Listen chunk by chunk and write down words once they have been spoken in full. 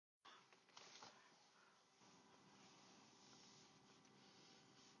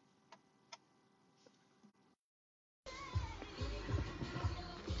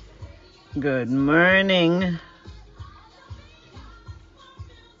Good morning.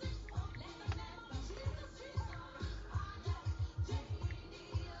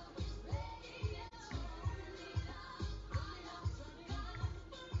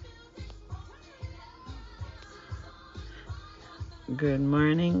 Good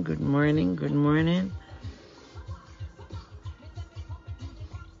morning, good morning, good morning.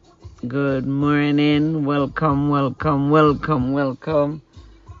 Good morning. Welcome, welcome, welcome, welcome.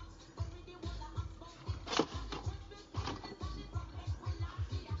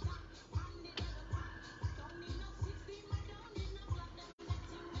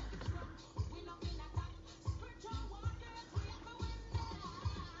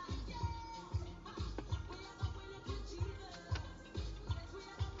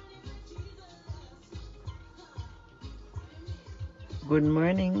 Good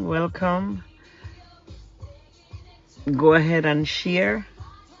morning, welcome. Go ahead and share.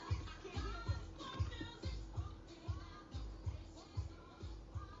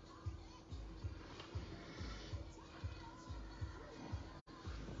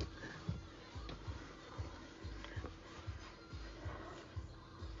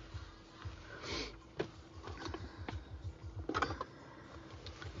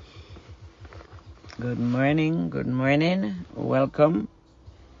 Good morning, good morning. Welcome.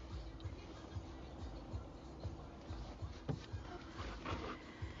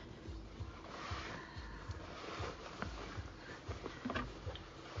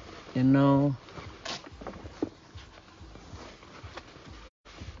 You know,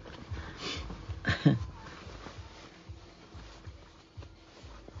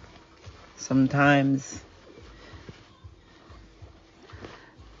 sometimes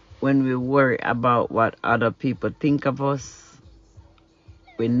when we worry about what other people think of us,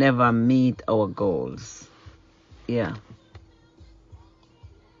 we never meet our goals. Yeah.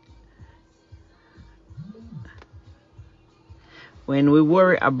 When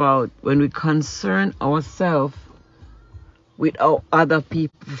we concern ourselves with how other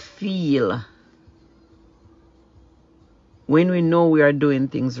people feel, when we know we are doing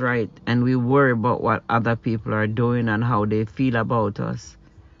things right and we worry about what other people are doing and how they feel about us,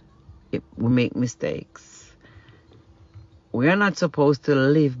 we make mistakes. We are not supposed to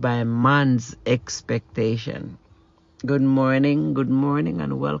live by man's expectation. Good morning,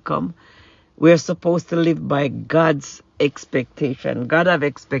 and welcome. We're supposed to live by God's expectation. God have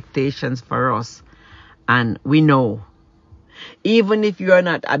expectations for us, and we know. Even if you are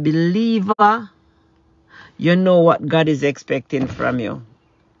not a believer, you know what God is expecting from you.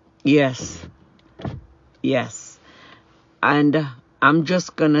 Yes. And I'm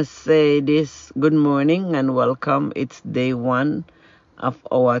just going to say this. Good morning and welcome. It's day 1 of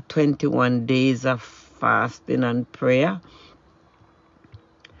our 21 days of fasting and prayer.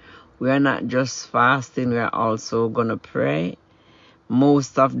 We are not just fasting, we are also going to pray.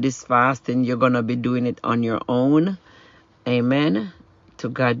 Most of this fasting, you're going to be doing it on your own. Amen. To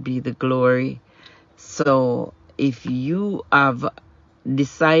God be the glory. So if you have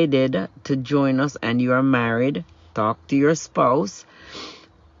decided to join us and you are married, talk to your spouse.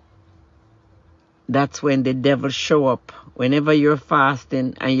 That's when the devil show up. Whenever you're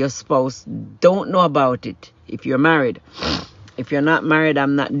fasting and your spouse don't know about it. If you're married. If you're not married,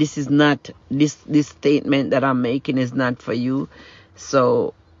 this statement that I'm making is not for you.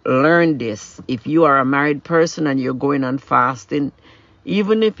 So learn this. If you are a married person and you're going on fasting,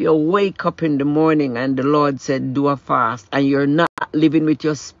 even if you wake up in the morning and the Lord said do a fast and you're not living with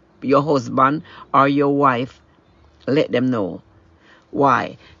your husband or your wife, let them know.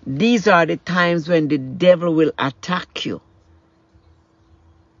 Why? These are the times when the devil will attack you.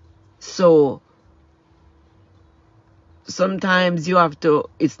 So sometimes you have to,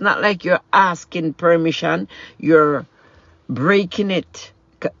 it's not like you're asking permission, you're breaking it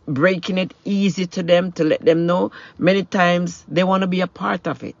easy to them to let them know. Many times they want to be a part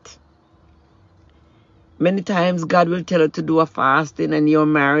of it. Many times God will tell you to do a fasting and you're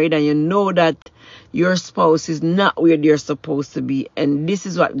married and you know that your spouse is not where they're supposed to be. And this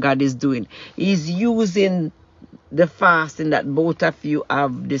is what God is doing. He's using the fasting that both of you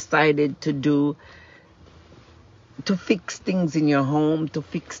have decided to do to fix things in your home, to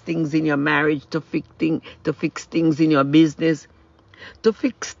fix things in your marriage, to fix things in your business, to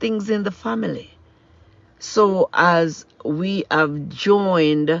fix things in the family. So as we have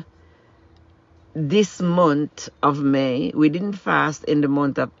joined this month of May. We didn't fast in the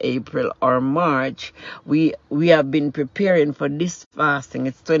month of April or March. We have been preparing for this fasting.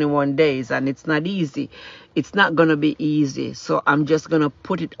 It's 21 days and it's not easy. It's not going to be easy. So I'm just going to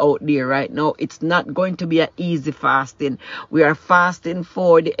put it out there right now. It's not going to be an easy fasting. We are fasting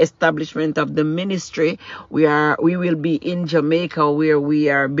for the establishment of the ministry. We will be in Jamaica where we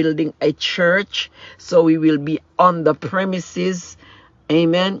are building a church. So we will be on the premises.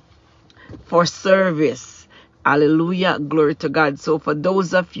 Amen. For service. Hallelujah. Glory to God. So for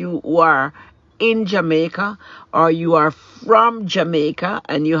those of you who are in Jamaica or you are from Jamaica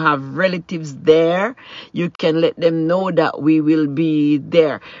and you have relatives there, you can let them know that we will be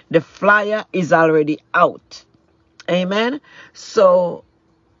there. The flyer is already out. Amen. So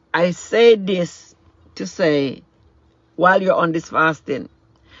I say this to say, while you're on this fasting,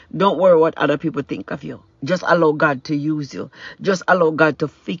 don't worry what other people think of you. Just allow God to use you. Just allow God to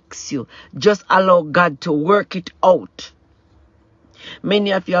fix you. Just allow God to work it out.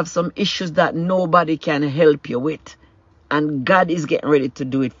 Many of you have some issues that nobody can help you with. And God is getting ready to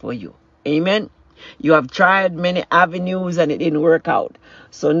do it for you. Amen. You have tried many avenues and it didn't work out.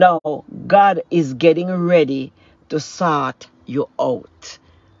 So now God is getting ready to sort you out.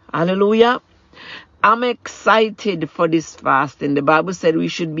 Hallelujah. I'm excited for this fasting. The Bible said we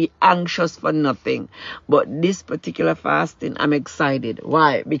should be anxious for nothing. But this particular fasting, I'm excited.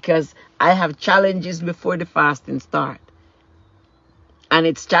 Why? Because I have challenges before the fasting start. And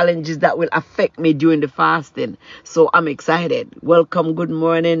it's challenges that will affect me during the fasting. So I'm excited. Welcome. Good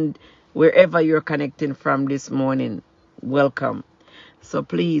morning. Wherever you're connecting from this morning, welcome. So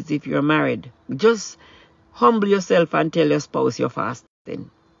please, if you're married, just humble yourself and tell your spouse you're fasting.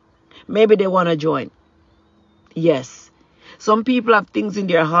 Maybe they want to join. Yes. Some people have things in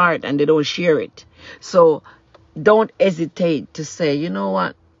their heart and they don't share it. So don't hesitate to say, you know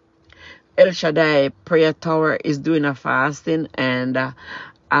what? El Shaddai Prayer Tower is doing a fasting and I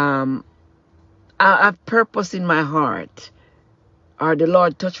have purpose in my heart. Or the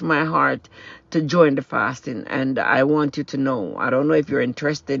Lord touched my heart to join the fasting. And I want you to know, I don't know if you're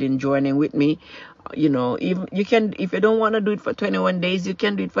interested in joining with me. You know, even you can, if you don't want to do it for 21 days, you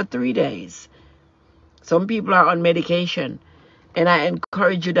can do it for 3 days. Some people are on medication. And I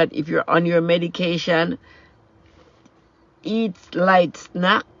encourage you that if you're on your medication, eat light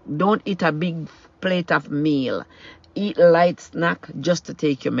snack. Don't eat a big plate of meal. Eat light snack just to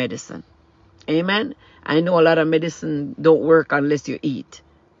take your medicine. Amen. I know a lot of medicine don't work unless you eat.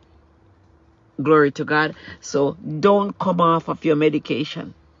 Glory to God. So don't come off of your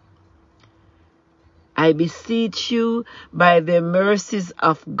medication. I beseech you by the mercies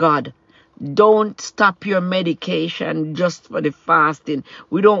of God. Don't stop your medication just for the fasting.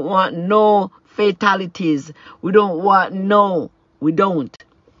 We don't want no fatalities. We don't want we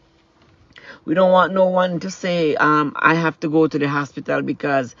don't want no one to say, I have to go to the hospital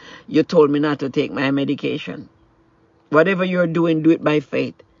because you told me not to take my medication. Whatever you're doing, do it by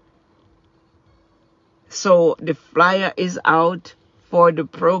faith. So the flyer is out for the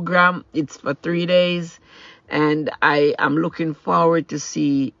program. It's for 3 days. And I am looking forward to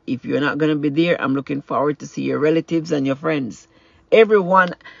see, if you're not going to be there, I'm looking forward to see your relatives and your friends.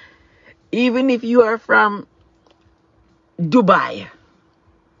 Everyone, even if you are from Dubai,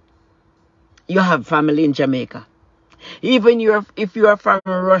 you have family in Jamaica. Even if you are from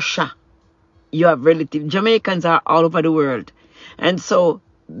Russia, you have relatives. Jamaicans are all over the world. And so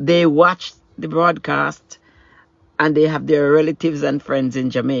they watch the broadcast and they have their relatives and friends in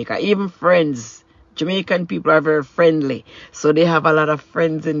Jamaica. Even friends. Jamaican people are very friendly. So they have a lot of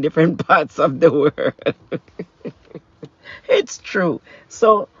friends in different parts of the world. It's true.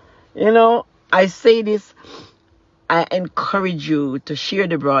 So, you know, I say this. I encourage you to share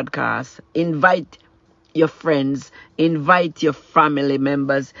the broadcast. Invite your friends. Invite your family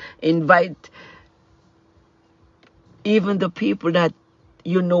members. Invite even the people that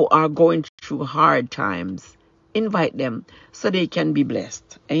you know are going through hard times. Invite them so they can be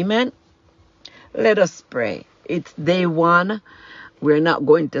blessed. Amen. Let us pray. It's day 1. We're not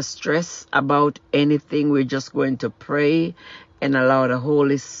going to stress about anything. We're just going to pray and allow the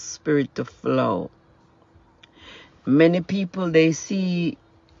Holy Spirit to flow. Many people, they see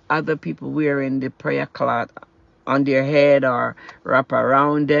other people wearing the prayer cloth on their head or wrap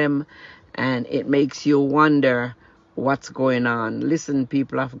around them, and it makes you wonder what's going on. Listen,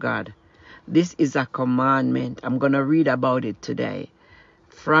 people of God, this is a commandment. I'm going to read about it today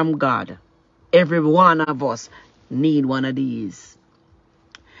from God. Every one of us need one of these.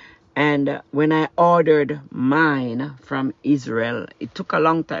 And when I ordered mine from Israel, it took a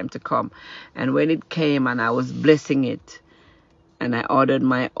long time to come. And when it came and I was blessing it, and I ordered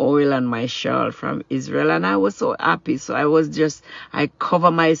my oil and my shawl from Israel, and I was so happy. So I cover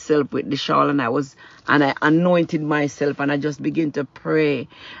myself with the shawl, and I anointed myself, and I just began to pray.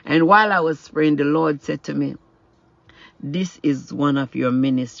 And while I was praying, the Lord said to me, this is one of your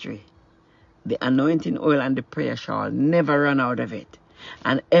ministry. The anointing oil and the prayer shawl, never run out of it.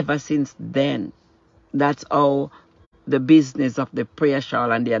 And ever since then, that's how the business of the prayer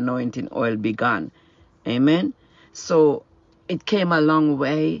shawl and the anointing oil began. Amen. So it came a long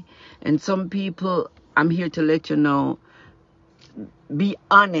way. And some people, I'm here to let you know, be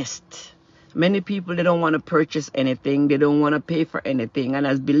honest. Many people, they don't want to purchase anything. They don't want to pay for anything. And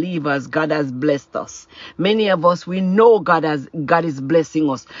as believers, God has blessed us. Many of us, we know God is blessing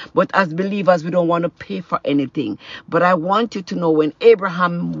us. But as believers, we don't want to pay for anything. But I want you to know, when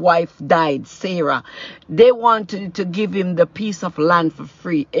Abraham's wife died, Sarah, they wanted to give him the piece of land for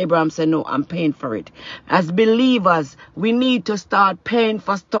free. Abraham said, no, I'm paying for it. As believers, we need to start paying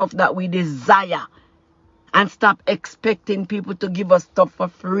for stuff that we desire. And stop expecting people to give us stuff for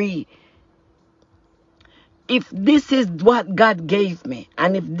free. If this is what God gave me,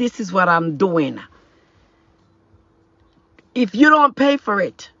 and if this is what I'm doing, if you don't pay for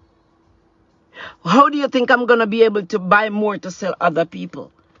it, how do you think I'm going to be able to buy more to sell other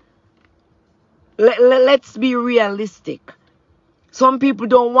people? Let's be realistic. Some people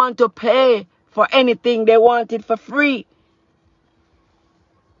don't want to pay for anything. They want it for free.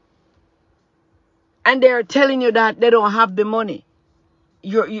 And they're telling you that they don't have the money.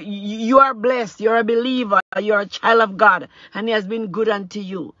 You are blessed. You're a believer. You're a child of God. And He has been good unto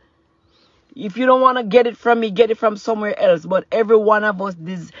you. If you don't want to get it from me, get it from somewhere else. But every one of us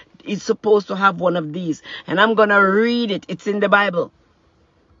is supposed to have one of these. And I'm going to read it. It's in the Bible.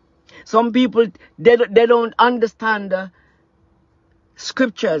 Some people, they don't understand the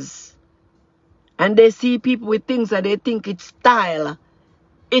scriptures. And they see people with things that they think it's style.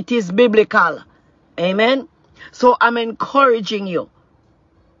 It is biblical. Amen? So I'm encouraging you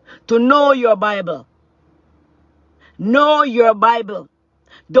to know your Bible. Know your Bible.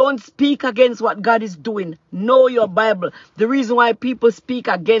 Don't speak against what God is doing. Know your Bible. The reason why people speak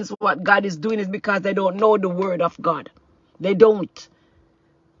against what God is doing is because they don't know the word of God. They don't.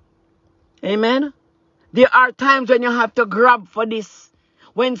 Amen? There are times when you have to grab for this.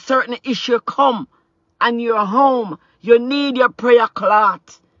 When certain issues come and you're home, you need your prayer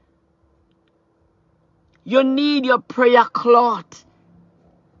cloth. You need your prayer cloth.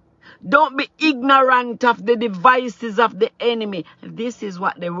 Don't be ignorant of the devices of the enemy. This is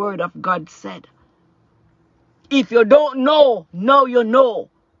what the word of God said. If you don't know, now you know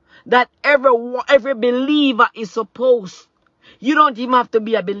that every believer is supposed. You don't even have to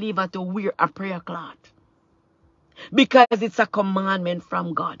be a believer to wear a prayer cloth. Because it's a commandment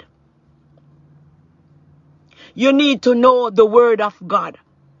from God. You need to know the word of God.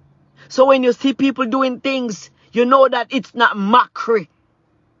 So when you see people doing things, you know that it's not mockery.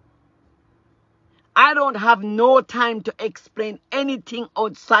 I don't have no time to explain anything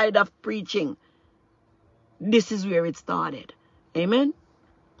outside of preaching. This is where it started. Amen?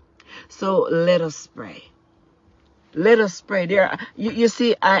 So let us pray. Let us pray. You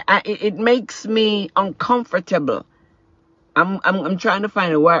see, it makes me uncomfortable. I'm trying to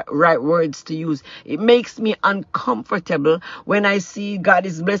find the right words to use. It makes me uncomfortable when I see God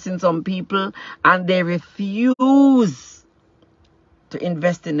is blessing some people and they refuse to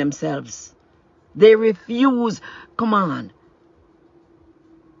invest in themselves. They refuse. Come on.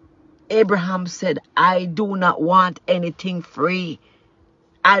 Abraham said, I do not want anything free.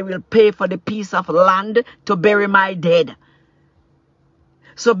 I will pay for the piece of land to bury my dead.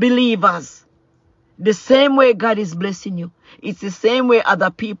 So believers, the same way God is blessing you, it's the same way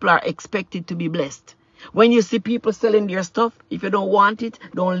other people are expected to be blessed. When you see people selling their stuff, if you don't want it,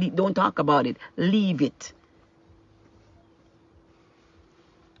 don't talk about it. Leave it.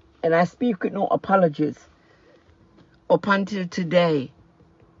 And I speak with no apologies. Up until today,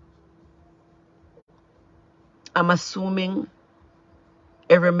 I'm assuming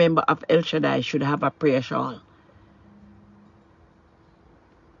every member of El Shaddai should have a prayer shawl.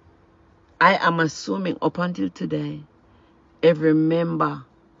 I am assuming up until today, every member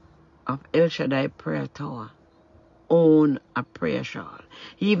of El Shaddai Prayer Tower own a prayer shawl.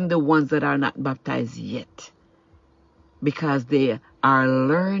 Even the ones that are not baptized yet. Because they are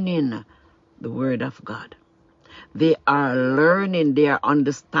learning the word of God. They are learning, they are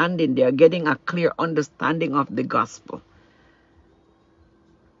understanding, they are getting a clear understanding of the gospel.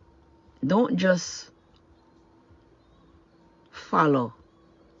 Don't just follow.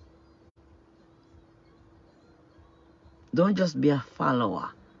 Don't just be a follower.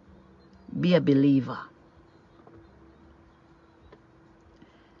 Be a believer.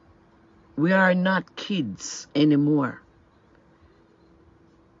 We are not kids anymore.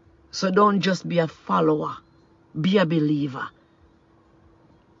 So don't just be a follower. Be a believer.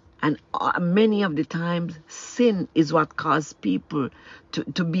 And many of the times, sin is what causes people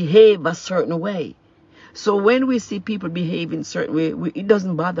to behave a certain way. So when we see people behave in a certain way, it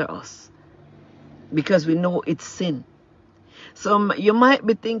doesn't bother us because we know it's sin. So you might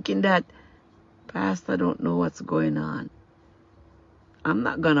be thinking that, Pastor, I don't know what's going on. I'm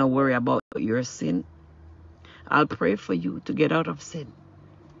not going to worry about your sin. I'll pray for you to get out of sin.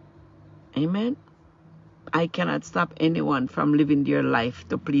 Amen. I cannot stop anyone from living their life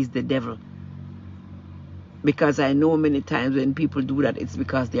to please the devil. Because I know many times when people do that, it's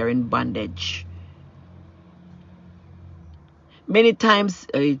because they are in bondage. Many times,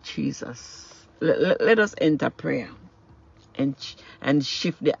 Jesus, let us enter prayer and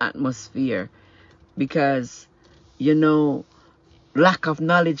shift the atmosphere. Because, lack of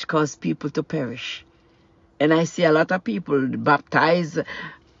knowledge causes people to perish. And I see a lot of people baptized.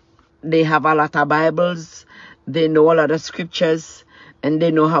 They have a lot of Bibles. They know a lot of scriptures. And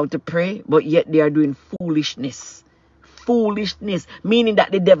they know how to pray. But yet they are doing foolishness. Foolishness. Meaning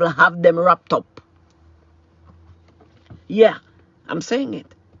that the devil have them wrapped up. Yeah. I'm saying it.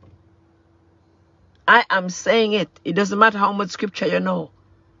 I am saying it. It doesn't matter how much scripture you know.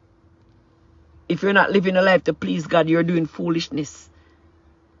 If you're not living a life to please God, you're doing foolishness.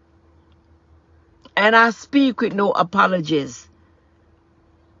 And I speak with no apologies.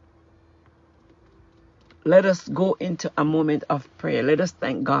 Let us go into a moment of prayer. Let us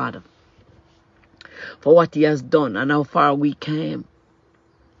thank God for what He has done and how far we came.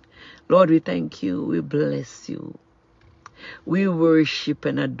 Lord, we thank you. We bless you. We worship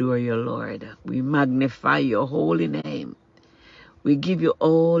and adore you, Lord. We magnify your holy name. We give you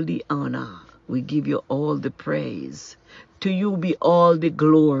all the honor. We give you all the praise. To you be all the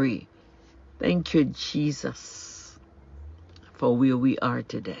glory. Thank you, Jesus, for where we are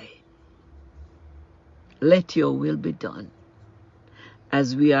today. Let your will be done.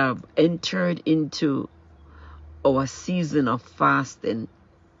 As we have entered into our season of fasting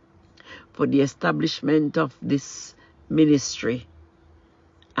for the establishment of this ministry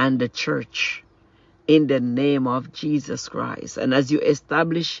and the church in the name of Jesus Christ. And as you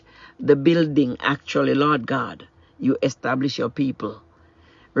establish the building, actually, Lord God, you establish your people.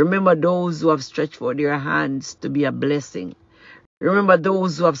 Remember those who have stretched forth their hands to be a blessing. Remember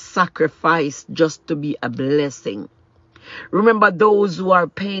those who have sacrificed just to be a blessing. Remember those who are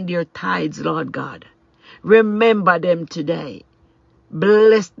paying their tithes, Lord God. Remember them today.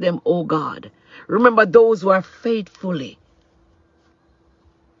 Bless them, O God. Remember those who are faithfully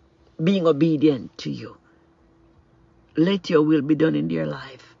being obedient to you. Let your will be done in their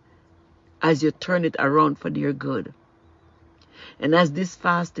life as you turn it around for their good. And as this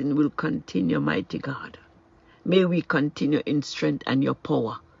fasting will continue, mighty God, may we continue in strength and your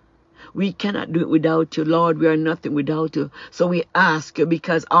power. We cannot do it without you, Lord. We are nothing without you. So we ask you,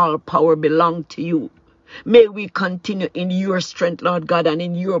 because all power belongs to you. May we continue in your strength, Lord God, and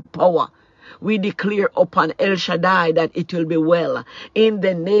in your power. We declare upon El Shaddai that it will be well. In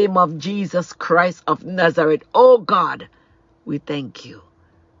the name of Jesus Christ of Nazareth. Oh God, we thank you.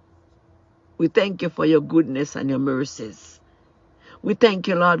 We thank you for your goodness and your mercies. We thank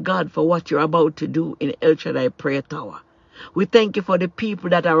you, Lord God, for what you're about to do in El Shaddai Prayer Tower. We thank you for the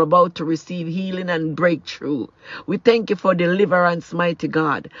people that are about to receive healing and breakthrough. We thank you for deliverance, mighty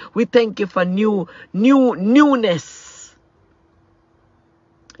God. We thank you for newness,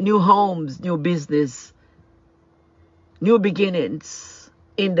 new homes, new business, new beginnings.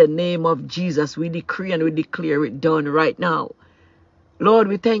 In the name of Jesus, we decree and we declare it done right now. Lord,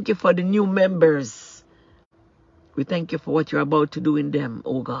 we thank you for the new members. We thank you for what you're about to do in them,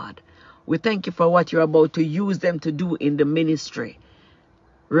 oh God. We thank you for what you're about to use them to do in the ministry.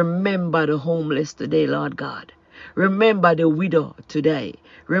 Remember the homeless today, Lord God. Remember the widow today.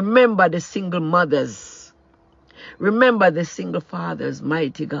 Remember the single mothers. Remember the single fathers,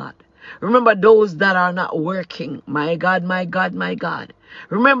 mighty God. Remember those that are not working, my God, my God, my God.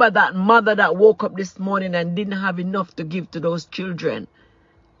 Remember that mother that woke up this morning and didn't have enough to give to those children.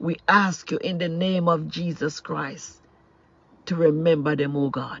 We ask you in the name of Jesus Christ to remember them,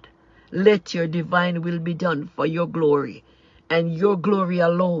 oh God. Let your divine will be done for your glory and your glory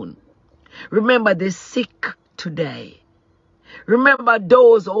alone. Remember the sick today. Remember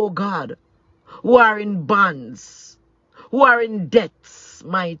those, oh God, who are in bonds, who are in debts,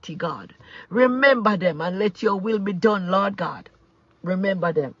 mighty God. Remember them and let your will be done, Lord God.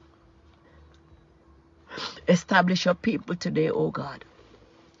 Remember them. Establish your people today, oh God.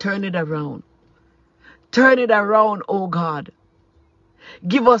 Turn it around. Turn it around, oh God.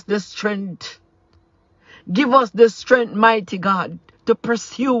 Give us the strength. Give us the strength, mighty God, to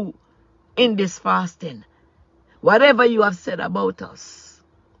pursue in this fasting. Whatever you have said about us,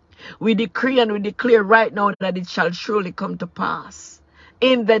 we decree and we declare right now that it shall surely come to pass.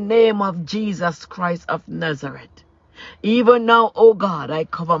 In the name of Jesus Christ of Nazareth. Even now, O God, I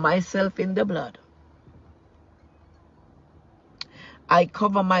cover myself in the blood. I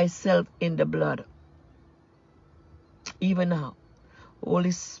cover myself in the blood. Even now,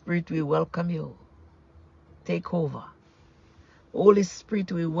 Holy Spirit, we welcome you. Take over. Holy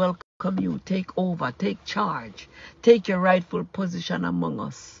Spirit, we welcome you. Take over. Take charge. Take your rightful position among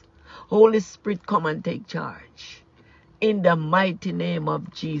us. Holy Spirit, come and take charge. In the mighty name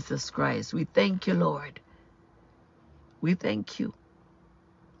of Jesus Christ, we thank you, Lord. We thank you.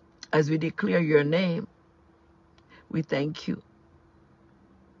 As we declare your name, we thank you.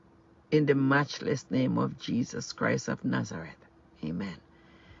 In the matchless name of Jesus Christ of Nazareth. Amen.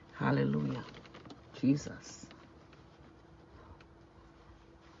 Hallelujah. Jesus.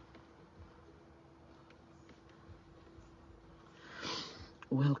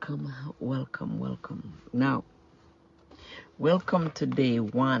 Welcome, welcome, welcome. Now, welcome to day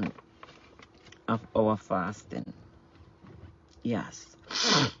 1 of our fasting. Yes.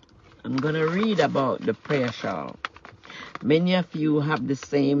 I'm going to read about the prayer shawl. Many of you have the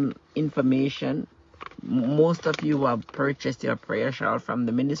same information. Most of you have purchased your prayer shawl from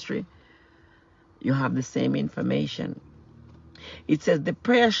the ministry. You have the same information. It says the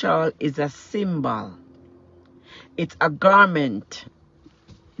prayer shawl is a symbol. It's a garment.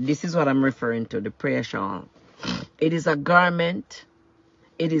 This is what I'm referring to, the prayer shawl. It is a garment.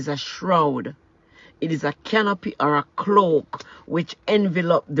 It is a shroud. It is a canopy or a cloak which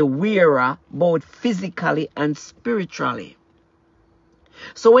envelop the wearer both physically and spiritually.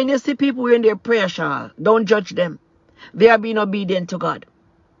 So when you see people wearing their prayer shawl, don't judge them. They are being obedient to God.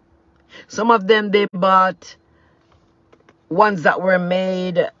 Some of them, they bought ones that were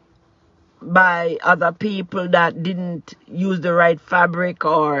made by other people that didn't use the right fabric,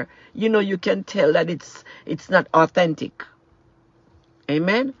 or, you know, you can tell that it's not authentic.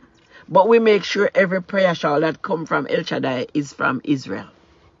 Amen? But we make sure every prayer shawl that comes from El Shaddai is from Israel.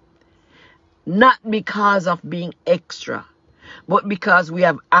 Not because of being extra, but because we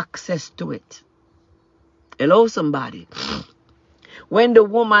have access to it. Hello, somebody. When the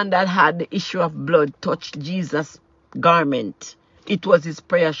woman that had the issue of blood touched Jesus' garment, it was his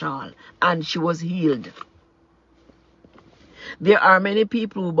prayer shawl, and she was healed. There are many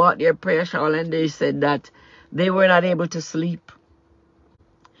people who bought their prayer shawl and they said that they were not able to sleep.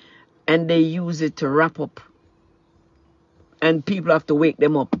 And they use it to wrap up. And people have to wake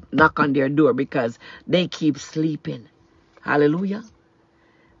them up, knock on their door because they keep sleeping. Hallelujah.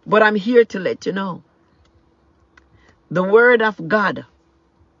 But I'm here to let you know. The word of God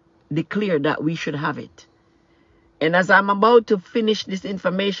declared that we should have it. And as I'm about to finish this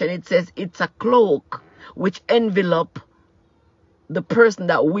information, it says it's a cloak which envelop the person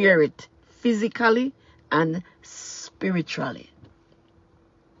that wear it physically and spiritually.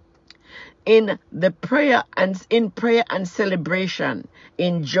 In prayer and celebration,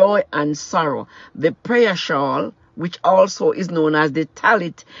 in joy and sorrow, the prayer shawl, which also is known as the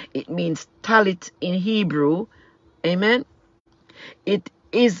talit, it means talit in Hebrew. Amen. It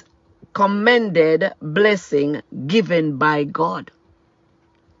is commended blessing given by God.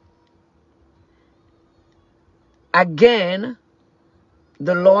 Again,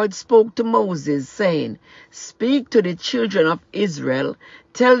 the Lord spoke to Moses, saying, speak to the children of Israel,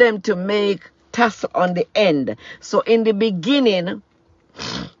 tell them to make tassel on the end. So in the beginning,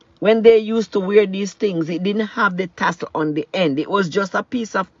 when they used to wear these things, it didn't have the tassel on the end. It was just a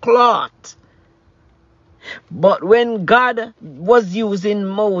piece of cloth. But when God was using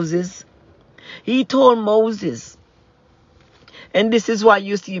Moses, he told Moses, and this is why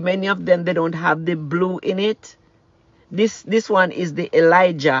you see many of them, they don't have the blue in it. This one is the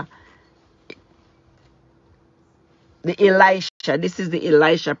Elijah. The Elisha. This is the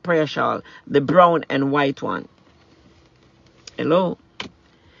Elisha prayer shawl. The brown and white one. Hello.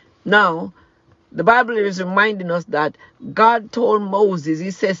 Now, the Bible is reminding us that God told Moses,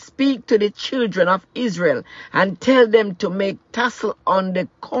 he says, speak to the children of Israel and tell them to make tassel on the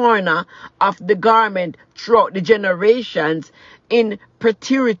corner of the garment throughout the generations in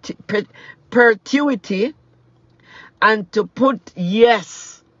perpetuity, and to put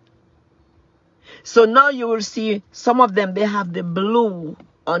yes. So now you will see some of them, they have the blue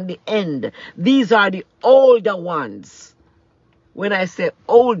on the end. These are the older ones. When I say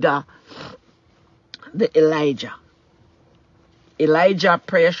older, the Elijah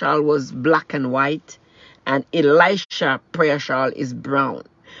prayer shawl was black and white, And Elisha prayer shawl is brown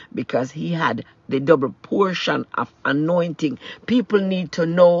because he had the double portion of anointing. People need to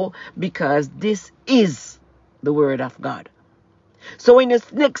know, because this is the word of God. So when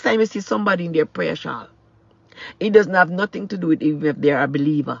next time you see somebody in their prayer shawl, it doesn't have nothing to do with even if they're a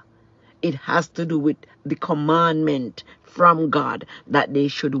believer. It has to do with the commandment from God that they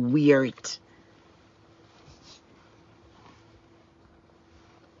should wear it.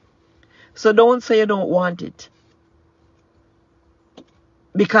 So don't say you don't want it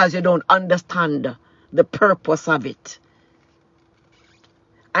because you don't understand the purpose of it.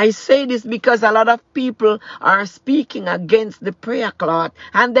 I say this because a lot of people are speaking against the prayer cloth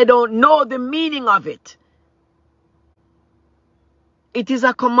and they don't know the meaning of it. It is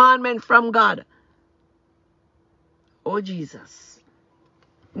a commandment from God. Oh, Jesus.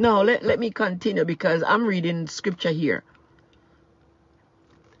 Now, let me continue because I'm reading scripture here.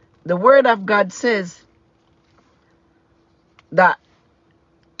 The word of God says that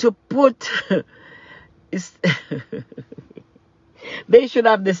to put is they should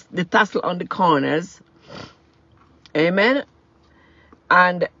have the tassel on the corners. Amen.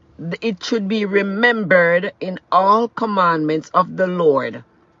 And it should be remembered in all commandments of the Lord,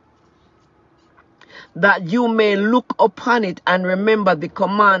 that you may look upon it and remember the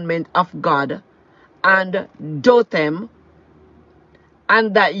commandment of God and do them,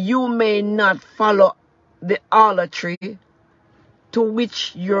 and that you may not follow the idolatry to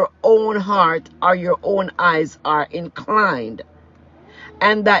which your own heart or your own eyes are inclined,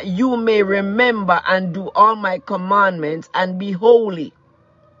 and that you may remember and do all my commandments and be holy.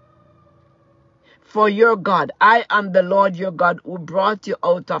 For your God, I am the Lord your God, who brought you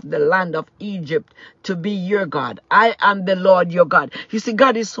out of the land of Egypt to be your God. I am the Lord your God. You see,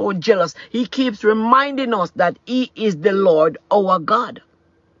 God is so jealous. He keeps reminding us that he is the Lord our God.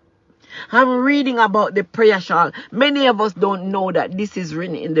 I'm reading about the prayer shawl. Many of us don't know that this is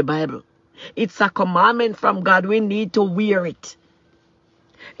written in the Bible. It's a commandment from God. We need to wear it.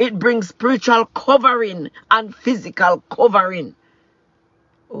 It brings spiritual covering and physical covering.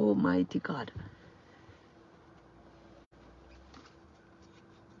 Almighty God.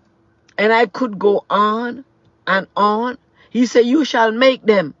 And I could go on and on. He said, you shall make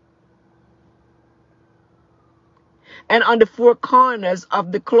them. And on the four corners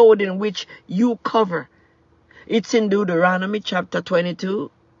of the clothing which you cover. It's in Deuteronomy chapter 22.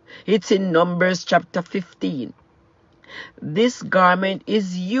 It's in Numbers chapter 15. This garment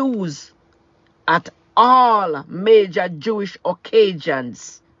is used at all major Jewish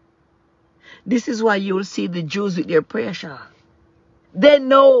occasions. This is why you'll see the Jews with their prayer shawl. They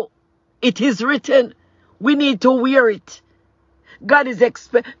know it is written. We need to wear it. God is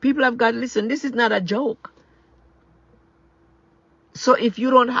people of God, listen, this is not a joke. So if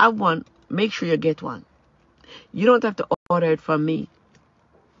you don't have one, make sure you get one. You don't have to order it from me.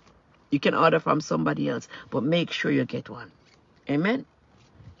 You can order from somebody else, but make sure you get one. Amen.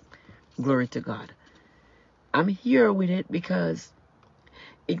 Glory to God. I'm here with it because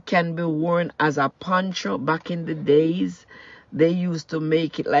it can be worn as a poncho. Back in the days, they used to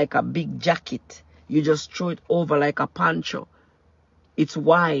make it like a big jacket. You just throw it over like a poncho. It's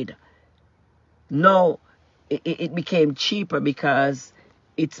wide. Now, it became cheaper because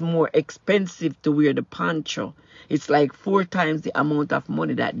it's more expensive to wear the poncho. It's like 4 times the amount of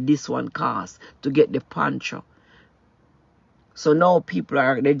money that this one costs to get the poncho. So now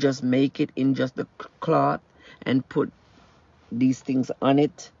they just make it in just the cloth and put these things on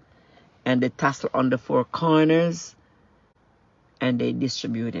it and the tassel on the 4 corners and they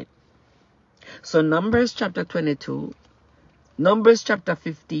distribute it. So Numbers chapter 22, Numbers chapter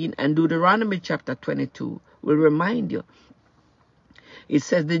 15 and Deuteronomy chapter 22 will remind you. It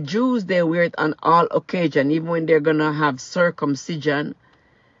says the Jews, they wear it on all occasions, even when they're going to have circumcision,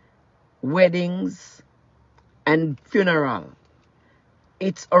 weddings, and funeral.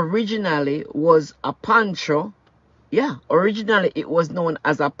 It originally was a poncho. Yeah, originally it was known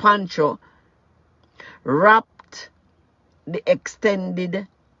as a poncho wrapped the extended.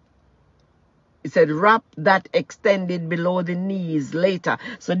 It said wrap that extended below the knees later.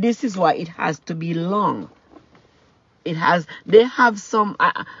 So this is why it has to be long. They have some,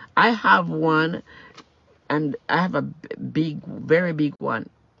 I have one, and I have a big, very big one.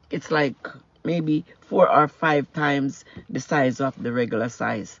 It's like maybe 4 or 5 times the size of the regular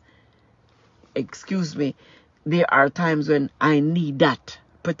size. Excuse me. There are times when I need that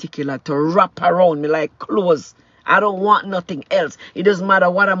particular to wrap around me like clothes. I don't want nothing else. It doesn't matter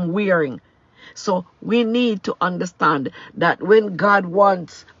what I'm wearing. So we need to understand that when God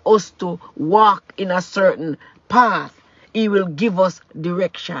wants us to walk in a certain path, he will give us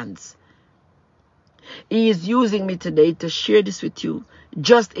directions. He is using me today to share this with you,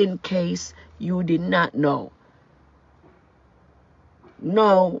 just in case you did not know.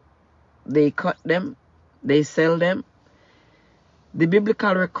 No, they cut them, they sell them. The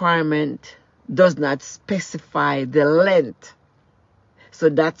biblical requirement does not specify the length. So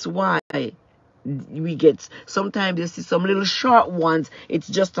that's why we get, sometimes you see some little short ones, it's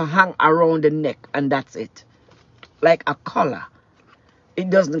just to hang around the neck and that's it. Like a collar. It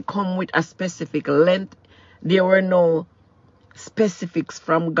doesn't come with a specific length. There were no specifics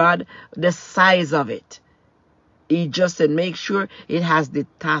from God, the size of it. He just said make sure it has the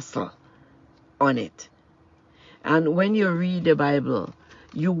tassel on it. And when you read the Bible,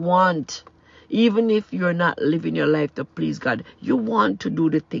 you want, even if you're not living your life to please God, you want to do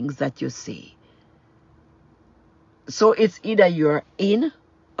the things that you say. So it's either you're in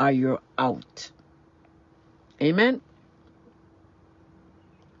or you're out. Amen?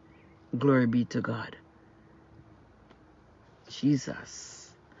 Glory be to God.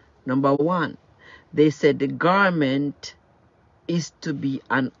 Jesus. Number one, they said the garment is to be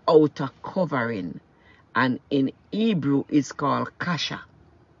an outer covering, and in Hebrew it's called kasha.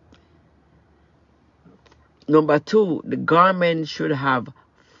 Number two, the garment should have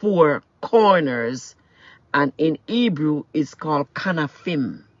 4 corners, and in Hebrew it's called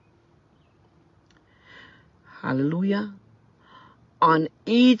kanafim. Hallelujah. On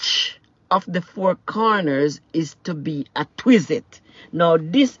each of the 4 corners is to be a twizit. Now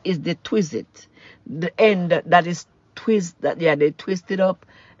this is the twizit, the end that is they twist it up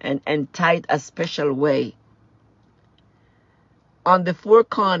and tie it a special way. On the 4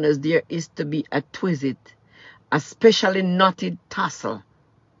 corners there is to be a twizit, a specially knotted tassel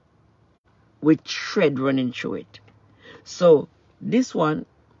with thread running through it. So this one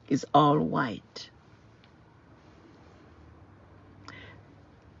is all white.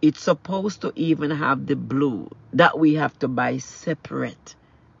 It's supposed to even have the blue that we have to buy separate.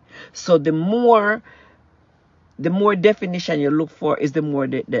 So the more definition you look for is the more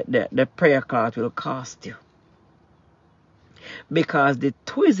the prayer cloth will cost you. Because the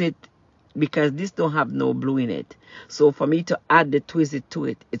twizit, because this don't have no blue in it. So for me to add the twizit to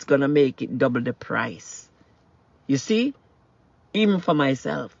it, it's going to make it double the price. You see? Even for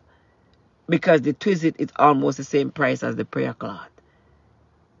myself. Because the twizit is almost the same price as the prayer cloth.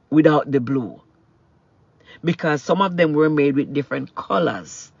 Without the blue. Because some of them were made with different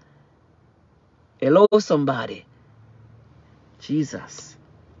colors. Hello, somebody. Jesus.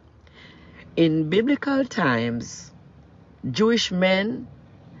 In biblical times, Jewish men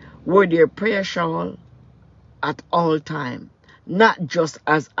wore their prayer shawl at all time, not just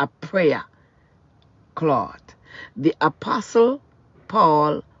as a prayer cloth. The apostle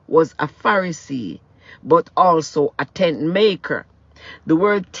Paul was a Pharisee, but also a tent maker. The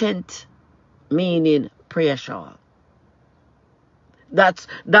word tent meaning prayer shawl. That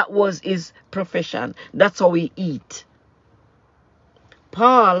was his profession. That's how he eat.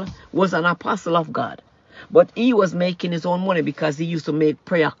 Paul was an apostle of God, but he was making his own money because he used to make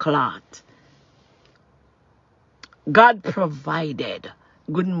prayer cloth. God provided.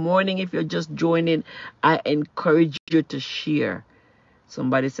 Good morning. If you're just joining, I encourage you to share.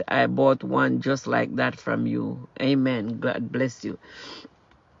 Somebody said, I bought one just like that from you. Amen. God bless you.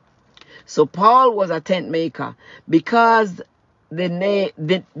 So Paul was a tent maker because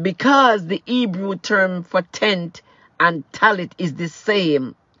the Hebrew term for tent and talit is the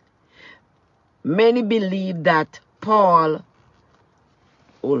same. Many believe that Paul,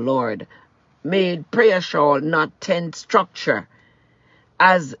 oh Lord, made prayer shawl, not tent structure.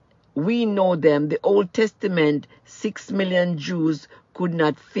 As we know them, the Old Testament, 6 million Jews could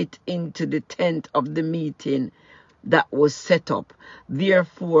not fit into the tent of the meeting that was set up.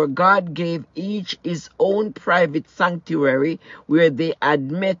 Therefore, God gave each his own private sanctuary where they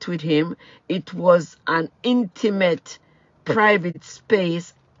had met with him. It was an intimate, private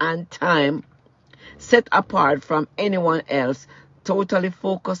space and time set apart from anyone else, totally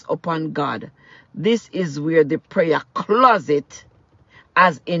focused upon God. This is where the prayer closet,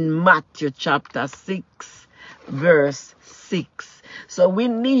 as in Matthew chapter 6, verse 6. So we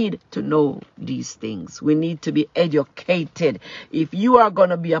need to know these things. We need to be educated. If you are going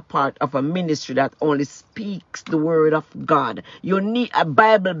to be a part of a ministry that only speaks the word of God, you need a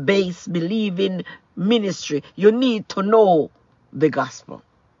Bible-based believing ministry. You need to know the gospel.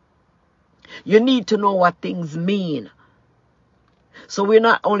 You need to know what things mean. So we're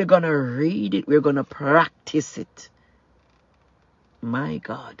not only going to read it, we're going to practice it. My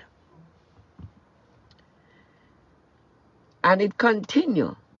God. And it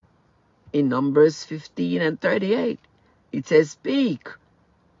continues in Numbers 15 and 38. It says, speak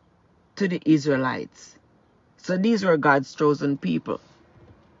to the Israelites. So these were God's chosen people.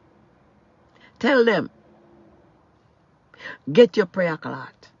 Tell them, get your prayer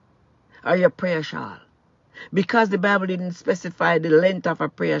cloth or your prayer shawl. Because the Bible didn't specify the length of a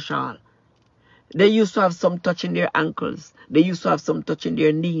prayer shawl. They used to have some touching their ankles. They used to have some touching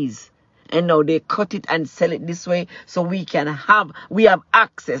their knees. And now they cut it and sell it this way so we have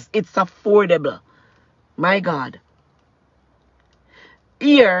access. It's affordable. My God.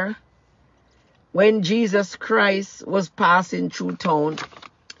 Here, when Jesus Christ was passing through town,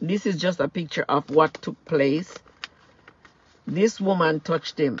 this is just a picture of what took place. This woman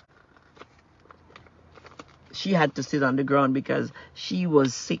touched him. She had to sit on the ground because she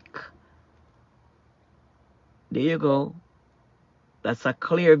was sick. There you go. That's a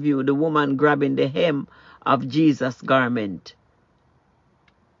clear view. The woman grabbing the hem of Jesus' garment.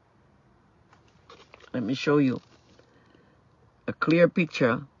 Let me show you. A clear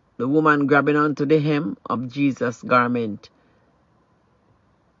picture. The woman grabbing onto the hem of Jesus' garment.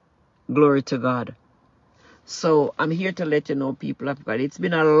 Glory to God. So I'm here to let you know, people of God, it's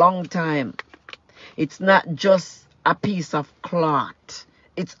been a long time. It's not just a piece of cloth.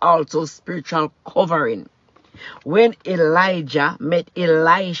 It's also spiritual covering. When Elijah met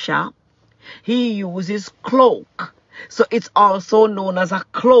Elisha, he used his cloak. So it's also known as a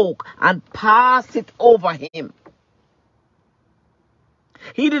cloak and passed it over him.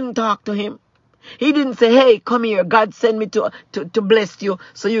 He didn't talk to him. He didn't say, hey, come here. God sent me to bless you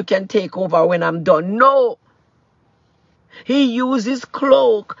so you can take over when I'm done. No. He used his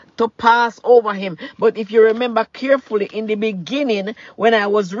cloak to pass over him. But if you remember carefully in the beginning, when I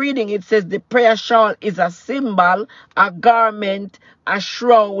was reading, it says the prayer shawl is a symbol, a garment, a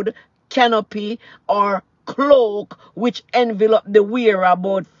shroud, canopy, or cloak which envelop the wearer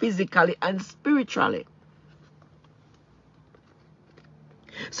both physically and spiritually.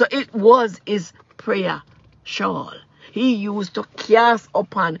 So it was his prayer shawl he used to cast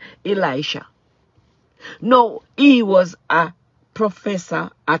upon Elisha. No, he was a professor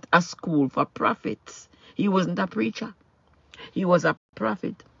at a school for prophets. He wasn't a preacher. He was a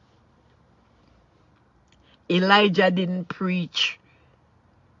prophet. Elijah didn't preach.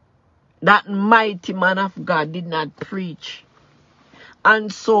 That mighty man of God did not preach.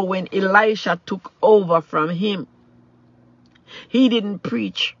 And so when Elisha took over from him, he didn't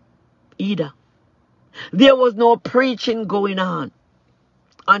preach either. There was no preaching going on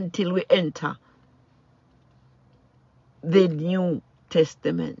until we enter the New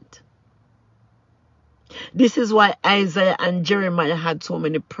Testament. This is why Isaiah and Jeremiah had so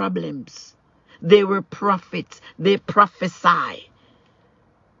many problems. They were prophets. They prophesy.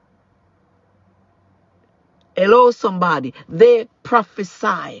 Hello, somebody. They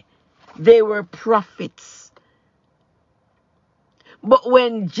prophesy. They were prophets. But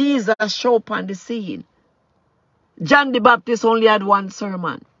when Jesus showed up on the scene, John the Baptist only had one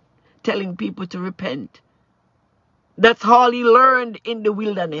sermon, telling people to repent. That's all he learned in the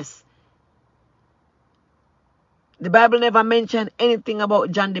wilderness. The Bible never mentioned anything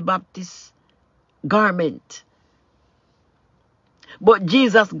about John the Baptist's garment. But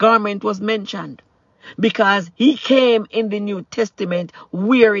Jesus' garment was mentioned because he came in the New Testament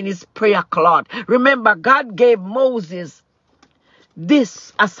wearing his prayer cloth. Remember, God gave Moses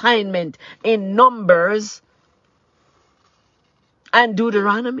this assignment in Numbers and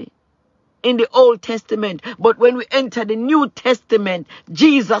Deuteronomy in the Old Testament. But when we enter the New Testament,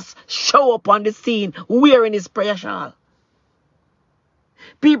 Jesus show up on the scene wearing his prayer shawl.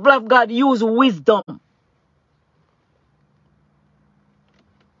 People of God, use wisdom.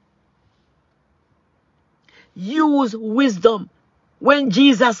 Use wisdom. When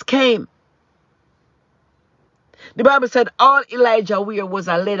Jesus came, the Bible said all Elijah wore was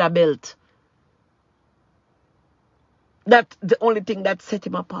a leather belt. That's the only thing that set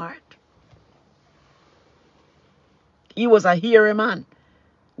him apart. He was a hairy man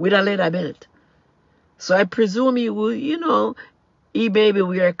with a leather belt. So I presume he will, he maybe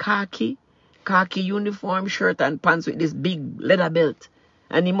wear khaki uniform, shirt and pants with this big leather belt.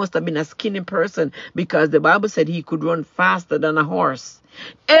 And he must have been a skinny person because the Bible said he could run faster than a horse.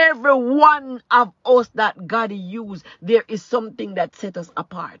 Every one of us that God used, there is something that sets us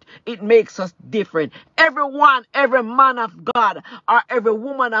apart. It makes us different. Everyone, every man of God or every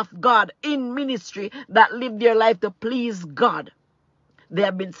woman of God in ministry that live their life to please God, they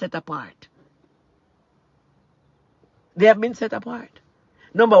have been set apart. They have been set apart.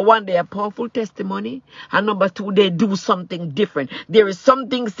 Number one, they have powerful testimony. And number two, they do something different. There is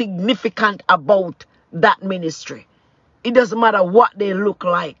something significant about that ministry. It doesn't matter what they look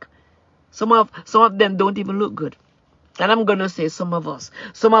like. Some of them don't even look good. And I'm going to say some of us,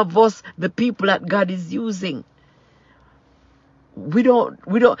 the people that God is using,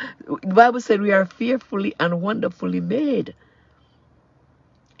 the Bible said we are fearfully and wonderfully made.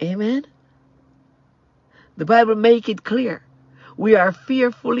 Amen. The Bible make it clear. We are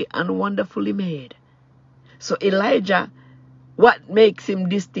fearfully and wonderfully made. So Elijah, what makes him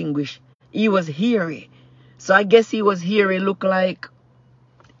distinguished? He was hairy. So I guess he was hairy, look like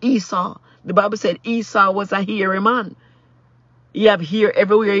Esau. The Bible said Esau was a hairy man. He have hair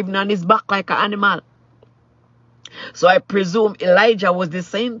everywhere, even on his back like an animal. So I presume Elijah was the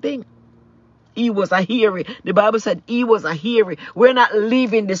same thing. He was a hairy. The Bible said he was a hairy. We're not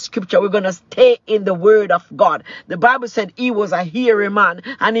leaving the scripture. We're going to stay in the word of God. The Bible said he was a hairy man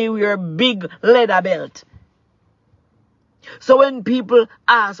and he wore a big leather belt. So when people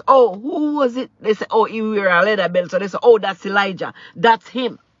ask, oh, who was it? They say, oh, he wore a leather belt. So they say, oh, that's Elijah. That's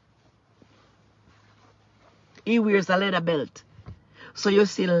him. He wears a leather belt. So you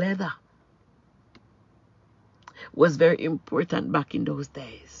see, leather was very important back in those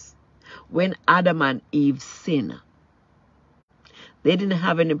days. When Adam and Eve sinned, they didn't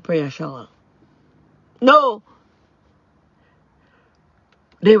have any prayer shawl. No.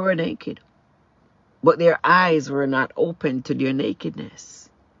 They were naked. But their eyes were not open to their nakedness.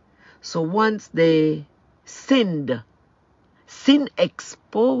 So once they sinned, sin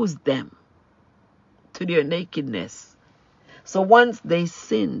exposed them to their nakedness. So once they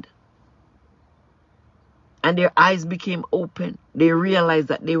sinned and their eyes became open, they realized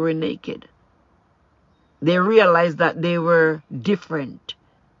that they were naked. They realized that they were different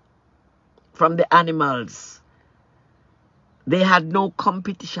from the animals. They had no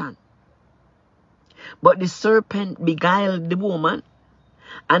competition. But the serpent beguiled the woman,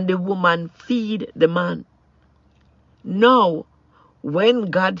 and the woman feed the man. Now, when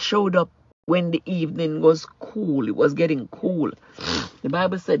God showed up, when the evening was cool, it was getting cool. The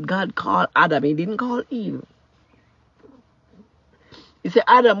Bible said God called Adam. He didn't call Eve. He said,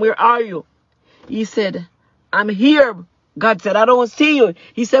 Adam, where are you? He said, I'm here. God said, I don't see you.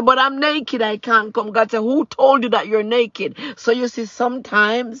 He said, but I'm naked. I can't come. God said, who told you that you're naked? So you see,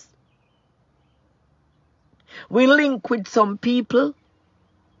 sometimes we link with some people,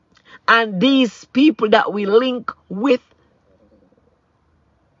 and these people that we link with,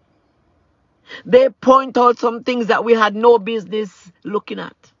 they point out some things that we had no business looking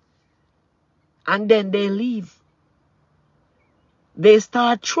at. And then they leave. They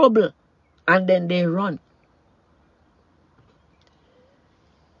start trouble, and then they run.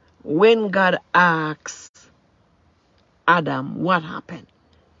 When God asks Adam, what happened?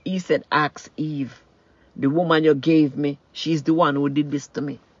 He said, ask Eve. The woman you gave me, she's the one who did this to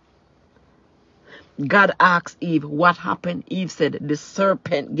me. God asked Eve, what happened? Eve said, the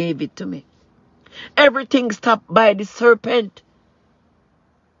serpent gave it to me. Everything stopped by the serpent.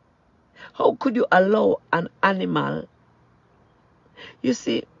 How could you allow an animal, you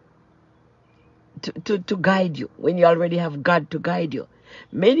see, to guide you when you already have God to guide you?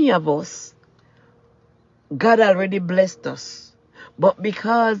 Many of us, God already blessed us. But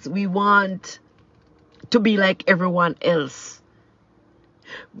because we want to be like everyone else,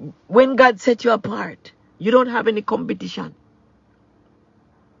 when God set you apart, you don't have any competition.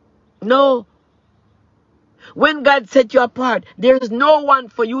 No. When God set you apart, there is no one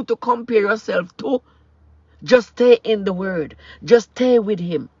for you to compare yourself to. Just stay in the word. Just stay with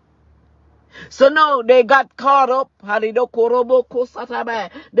him. So now they got caught up. They got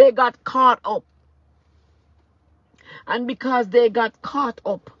caught up. And because they got caught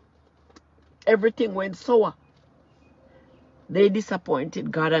up, everything went sour. They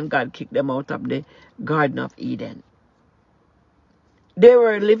disappointed God, and God kicked them out of the Garden of Eden. They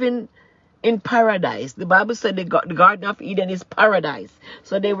were living in paradise. The Bible said the Garden of Eden is paradise.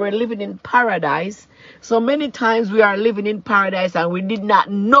 So they were living in paradise. So many times we are living in paradise and we did not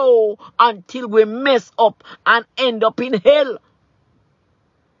know until we mess up and end up in hell.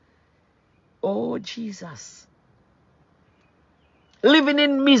 Oh, Jesus. Living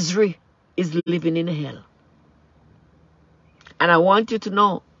in misery is living in hell. And I want you to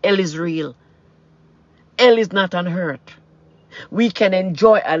know, hell is real. Hell is not on earth. We can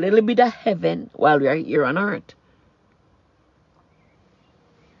enjoy a little bit of heaven while we are here on earth.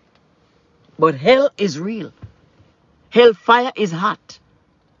 But hell is real. Hellfire is hot.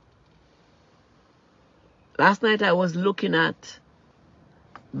 Last night I was looking at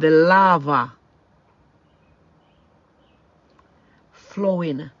the lava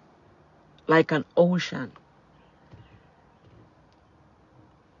flowing like an ocean.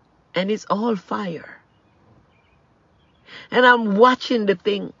 And it's all fire. And I'm watching the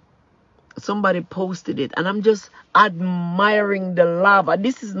thing. somebody posted it, and I'm just admiring the lava.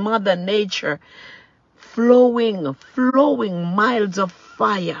 This is Mother Nature flowing miles of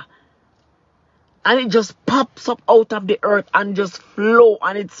fire. And it just pops up out of the earth and just flow,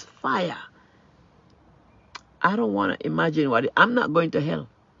 and it's fire. I don't want to imagine I'm not going to hell.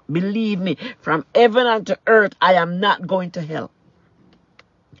 Believe me, from heaven unto earth, I am not going to hell.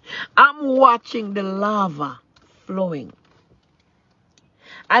 I'm watching the lava flowing.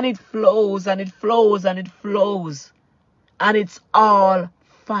 And it flows and it flows and it flows. And it's all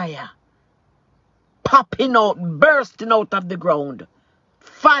fire. Popping out, bursting out of the ground.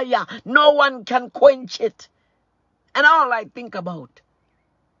 Fire. No one can quench it. And all I think about,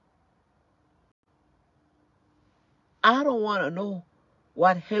 I don't want to know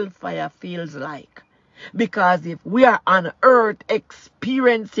what hellfire feels like. Because if we are on earth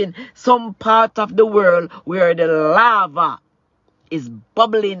experiencing some part of the world where the lava is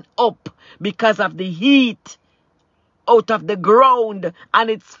bubbling up because of the heat out of the ground, and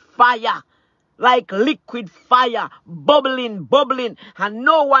it's fire, like liquid fire, bubbling, and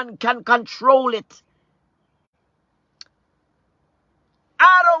no one can control it.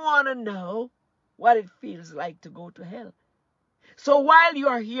 I don't want to know what it feels like to go to hell. So while you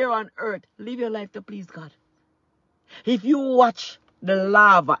are here on earth, live your life to please God. If you watch the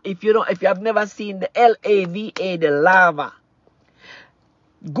lava, if you have never seen the LAVA, the lava,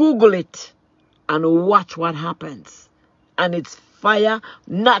 Google it and watch what happens. And it's fire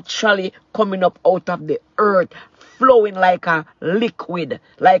naturally coming up out of the earth, flowing like a liquid,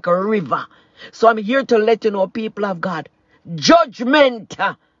 like a river. So I'm here to let you know, people of God, judgment.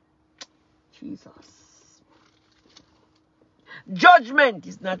 Jesus. Judgment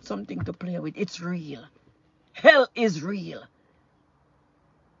is not something to play with. It's real. Hell is real.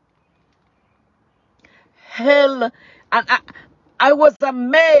 Hell. And I was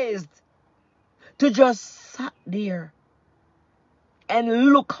amazed to just sat there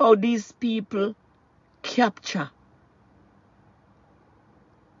and look how these people capture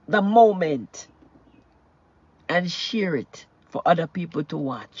the moment and share it for other people to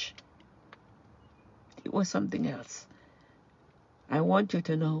watch. It was something else. I want you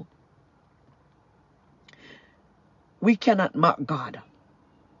to know, we cannot mock God.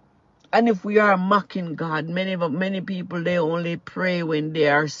 And if we are mocking God, many people, they only pray when they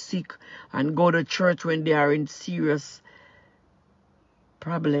are sick and go to church when they are in serious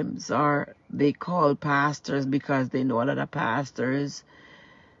problems, or they call pastors because they know a lot of pastors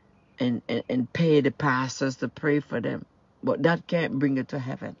and pay the pastors to pray for them. But that can't bring you to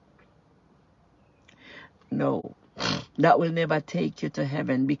heaven. No, that will never take you to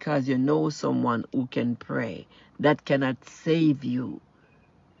heaven, because you know someone who can pray. That cannot save you.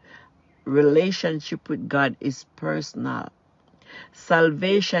 Relationship with God is personal.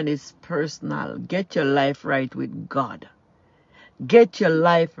 Salvation is personal. Get your life right with God. Get your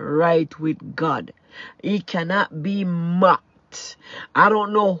life right with God. He cannot be mocked. I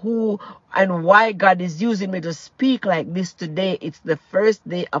don't know who and why God is using me to speak like this today. It's the first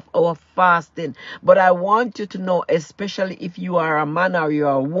day of our fasting. But I want you to know, especially if you are a man or you're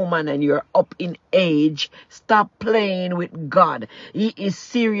a woman and you're up in age, stop playing with God. He is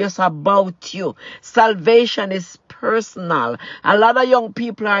serious about you. Salvation is personal. A lot of young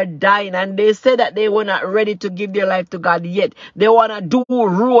people are dying, and they say that they were not ready to give their life to God yet. They want to do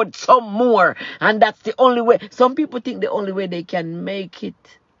road some more, and that's the only way. Some people think the only way they can make it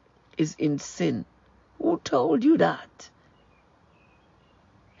is in sin. Who told you that?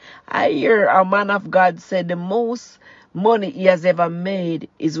 I hear a man of God say the most money he has ever made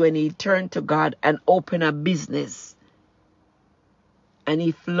is when he turned to God and opened a business, and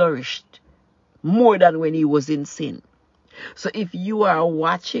he flourished more than when he was in sin. So if you are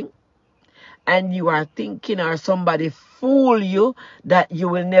watching and you are thinking, or somebody fool you that you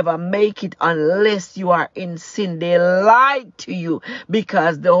will never make it unless you are in sin, they lied to you,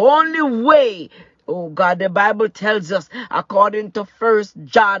 because the only way, oh God, the Bible tells us, according to 1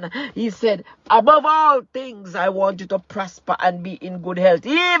 John, he said, above all things, I want you to prosper and be in good health,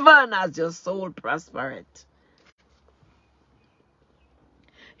 even as your soul prospereth.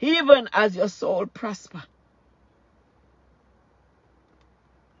 Even as your soul prosper.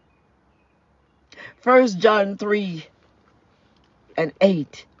 1 John 3 and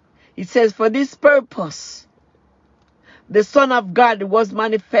 8. It says, for this purpose, the Son of God was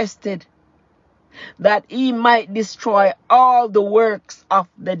manifested, that he might destroy all the works of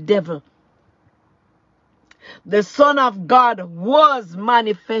the devil. The Son of God was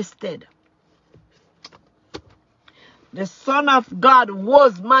manifested. The Son of God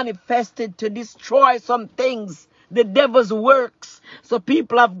was manifested to destroy some things the devil's works. So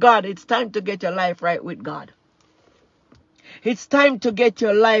people of God, it's time to get your life right with God. It's time to get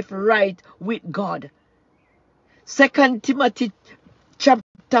your life right with God. 2 Timothy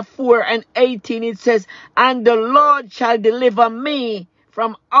chapter 4 and 18, it says, and the Lord shall deliver me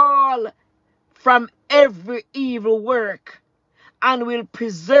from every evil work, and will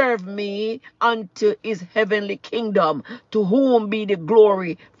preserve me unto his heavenly kingdom, to whom be the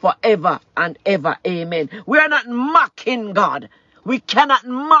glory forever and ever. Amen. We are not mocking God. We cannot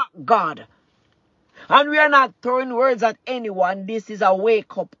mock God. And we are not throwing words at anyone. This is a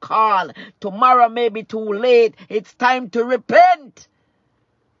wake-up call. Tomorrow may be too late. It's time to repent.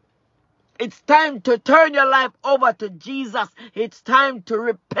 It's time to turn your life over to Jesus. It's time to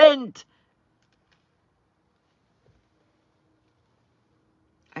repent.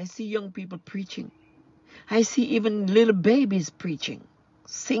 I see young people preaching. I see even little babies preaching,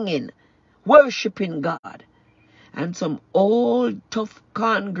 singing, worshiping God. And some old, tough,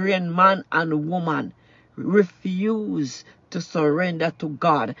 congregant man and woman refuse to surrender to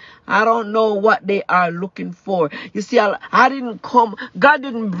God. I don't know what they are looking for. You see, I didn't come, God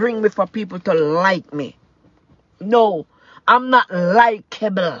didn't bring me for people to like me. No, I'm not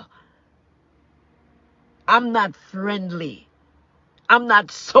likable. I'm not friendly. I'm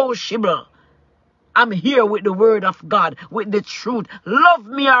not sociable. I'm here with the word of God, with the truth. Love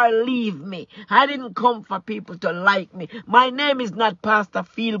me or leave me. I didn't come for people to like me. My name is not Pastor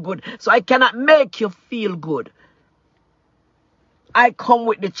Feelgood, so I cannot make you feel good. I come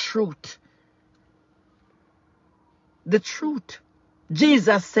with the truth. The truth.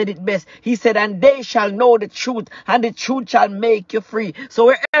 Jesus said it best. He said, and they shall know the truth, and the truth shall make you free. So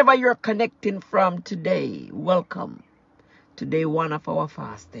wherever you're connecting from today, welcome to day one of our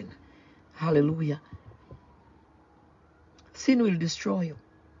fasting. Hallelujah. Sin will destroy you.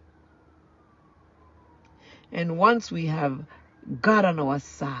 And once we have God on our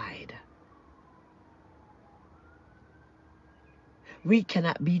side, we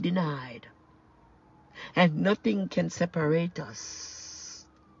cannot be denied. And nothing can separate us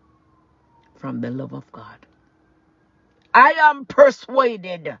from the love of God. I am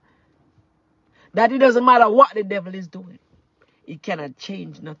persuaded that it doesn't matter what the devil is doing. He cannot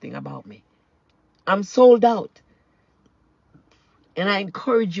change nothing about me. I'm sold out. And I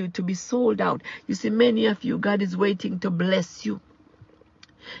encourage you to be sold out. You see, many of you, God is waiting to bless you.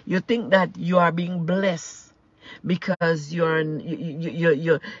 You think that you are being blessed because you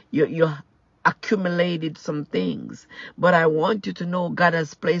accumulated some things. But I want you to know God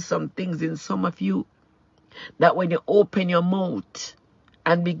has placed some things in some of you that when you open your mouth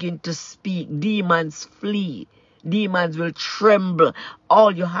and begin to speak, demons flee. Demons will tremble.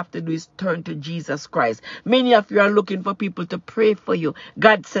 All you have to do is turn to Jesus Christ. Many of you are looking for people to pray for you.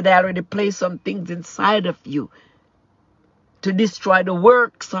 God said, I already placed some things inside of you to destroy the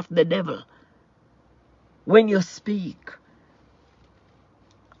works of the devil. When you speak,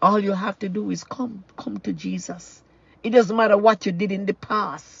 all you have to do is come to Jesus. It doesn't matter what you did in the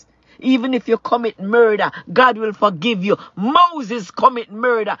past. Even if you commit murder, God will forgive you. Moses commit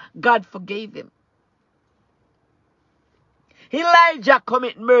murder, God forgave him. Elijah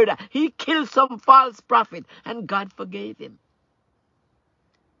commit murder. He killed some false prophet and God forgave him.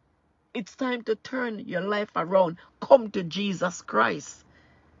 It's time to turn your life around. Come to Jesus Christ.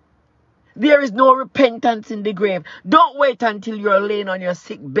 There is no repentance in the grave. Don't wait until you're laying on your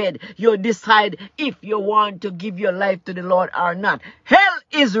sick bed. You decide if you want to give your life to the Lord or not. Hell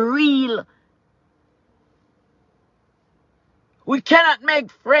is real. We cannot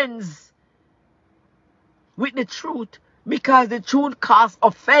make friends with the truth because the truth causes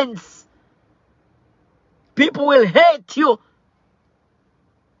offense. People will hate you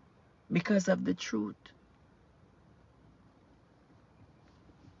because of the truth.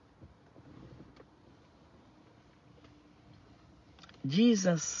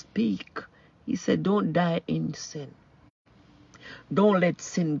 Jesus speak. He said, don't die in sin. Don't let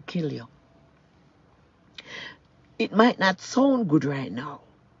sin kill you. It might not sound good right now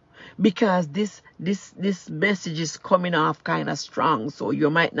because this message is coming off kind of strong, so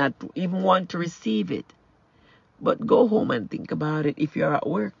you might not even want to receive it. But go home and think about it if you're at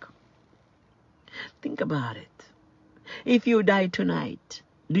work. Think about it. If you die tonight,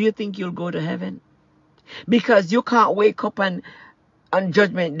 do you think you'll go to heaven? Because you can't wake up on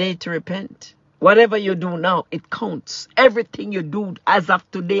Judgment Day to repent. Whatever you do now, it counts. Everything you do as of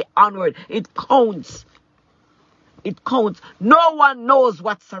today onward, it counts. It counts. No one knows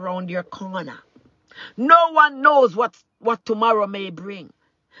what's around your corner. No one knows what tomorrow may bring.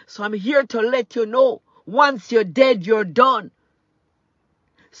 So I'm here to let you know, once you're dead, you're done.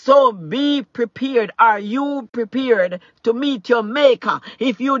 So be prepared. Are you prepared to meet your maker?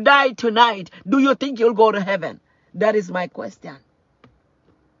 If you die tonight, do you think you'll go to heaven? That is my question.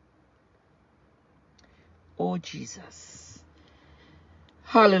 Oh, Jesus.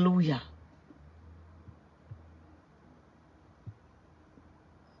 Hallelujah.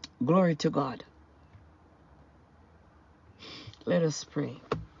 Glory to God. Let us pray.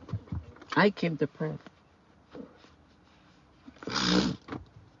 I came to pray.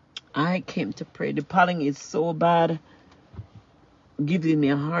 I came to pray. The pollen is so bad, giving me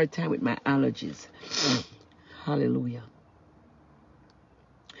a hard time with my allergies. Hallelujah.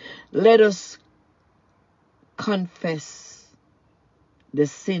 Let us confess the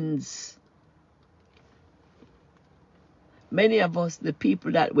sins. Many of us, the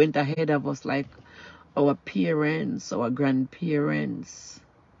people that went ahead of us, like our parents, our grandparents,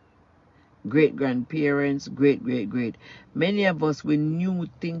 great-grandparents, great. Many of us, we knew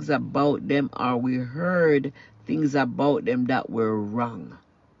things about them, or we heard things about them that were wrong.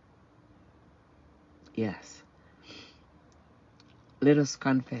 Yes. Let us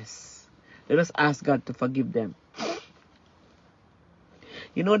confess. Let us ask God to forgive them.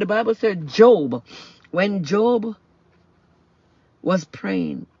 You know, the Bible said Job, when Job was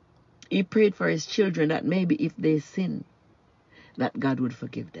praying, he prayed for his children that maybe if they sin, that God would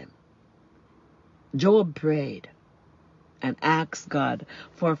forgive them. Job prayed and asked God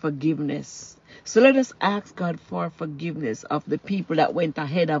for forgiveness. So let us ask God for forgiveness of the people that went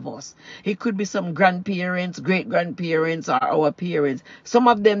ahead of us. It could be some grandparents, great-grandparents, or our parents. Some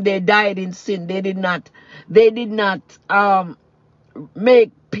of them, they died in sin. They did not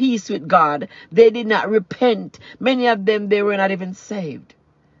make peace with God. They did not repent. Many of them, they were not even saved.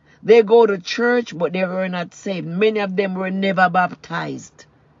 They go to church, but they were not saved. Many of them were never baptized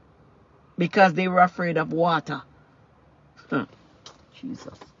because they were afraid of water.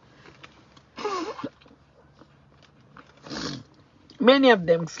 Jesus. Many of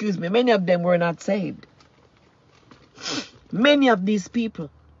them were not saved. Many of these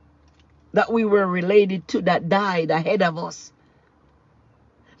people that we were related to that died ahead of us,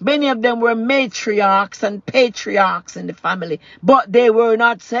 many of them were matriarchs and patriarchs in the family, but they were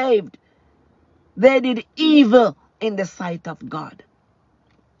not saved. They did evil in the sight of God.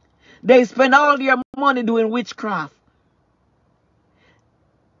 They spent all their money doing witchcraft.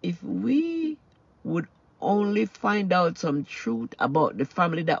 If we would only find out some truth about the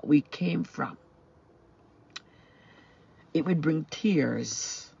family that we came from, it would bring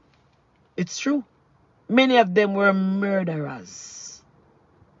tears. It's true. Many of them were murderers.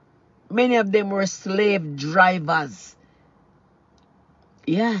 Many of them were slave drivers.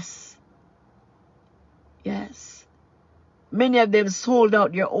 Yes. Yes. Many of them sold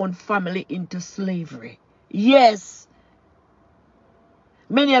out their own family into slavery. Yes.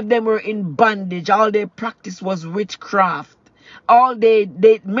 Many of them were in bondage. All they practiced was witchcraft.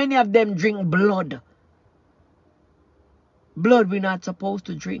 Many of them drink blood. Blood we're not supposed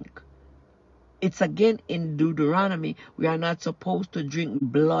to drink. It's again in Deuteronomy. We are not supposed to drink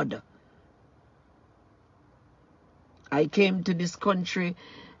blood. I came to this country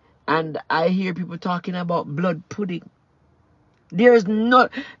and I hear people talking about blood pudding. There's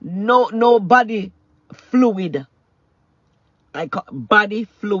no body fluid. I call body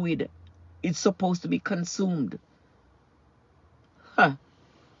fluid. It's supposed to be consumed.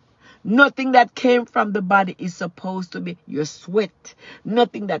 Nothing that came from the body is supposed to be your sweat.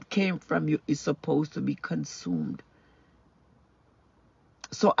 Nothing that came from you is supposed to be consumed.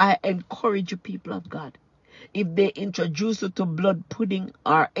 So I encourage you, people of God, if they introduce you to blood pudding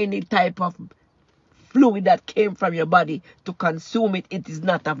or any type of fluid that came from your body to consume it, it is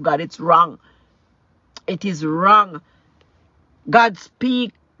not of God. It's wrong. It is wrong. God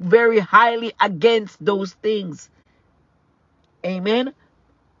speaks very highly against those things. Amen.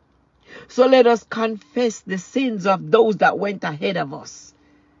 So let us confess the sins of those that went ahead of us.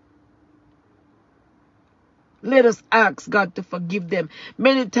 Let us ask God to forgive them.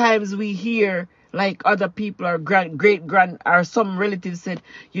 Many times we hear, like other people, or or some relatives said,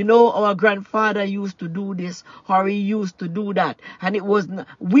 you know, our grandfather used to do this, or he used to do that. And it was not,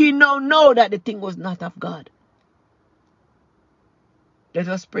 we now know that the thing was not of God. Let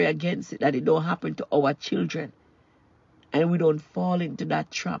us pray against it, that it don't happen to our children. And we don't fall into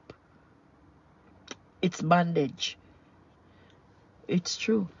that trap. It's bondage. It's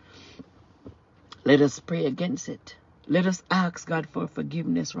true. Let us pray against it. Let us ask God for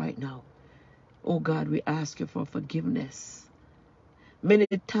forgiveness right now. Oh God, we ask you for forgiveness. Many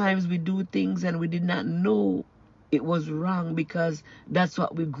times we do things and we did not know It was wrong because that's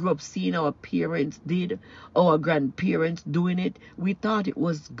what we grew up seeing our parents did, our grandparents doing it. We thought it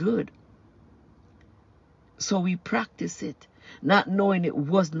was good. So we practice it, not knowing it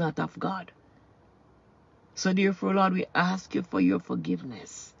was not of God. So therefore, Lord, we ask you for your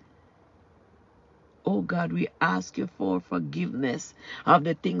forgiveness. Oh God, we ask you for forgiveness of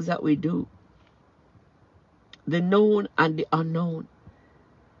the things that we do, the known and the unknown.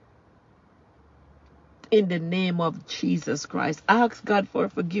 In the name of Jesus Christ, ask God for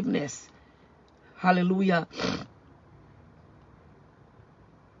forgiveness. Hallelujah.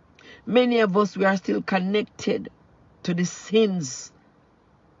 Many of us, we are still connected to the sins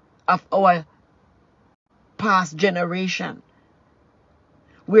of our past generation.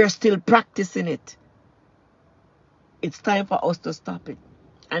 We are still practicing it. It's time for us to stop it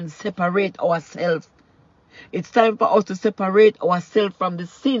and separate ourselves. It's time for us to separate ourselves from the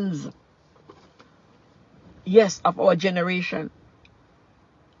sins, yes, of our generation.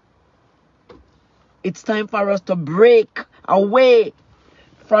 It's time for us to break away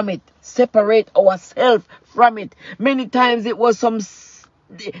from it, separate ourselves from it. Many times it was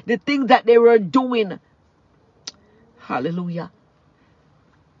the things that they were doing. Hallelujah.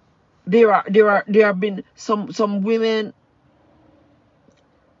 There have been some women,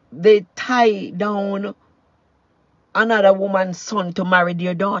 they tie down another woman's son to marry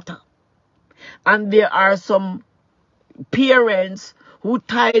their daughter. And there are some parents who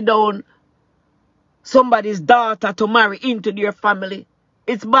tie down somebody's daughter to marry into their family.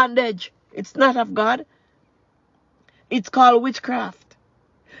 It's bondage. It's not of God. It's called witchcraft.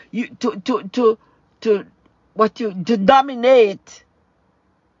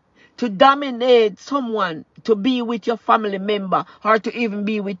 To dominate someone to be with your family member or to even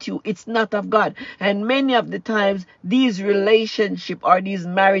be with you. It's not of God. And many of the times these relationships or these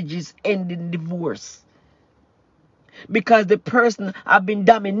marriages end in divorce, because the person have been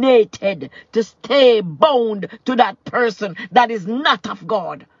dominated to stay bound to that person that is not of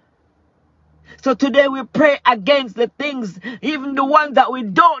God. So today we pray against the things, even the ones that we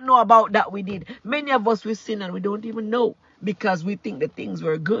don't know about that we did. Many of us, we sin and we don't even know because we think the things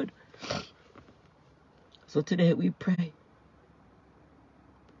were good. So today we pray.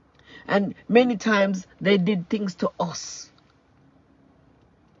 And many times they did things to us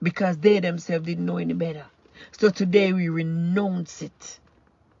because they themselves didn't know any better. So today we renounce it.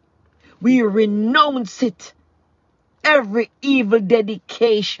 We renounce it. Every evil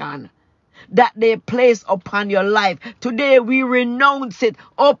dedication that they place upon your life. Today we renounce it.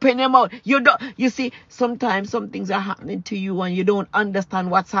 Open them out. You see, sometimes some things are happening to you and you don't understand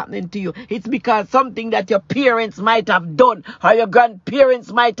what's happening to you. It's because something that your parents might have done or your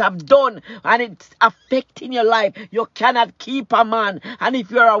grandparents might have done, and it's affecting your life. You cannot keep a man. And if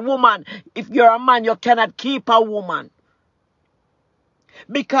you're a woman, if you're a man, you cannot keep a woman.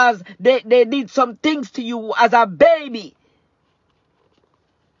 Because they did some things to you as a baby.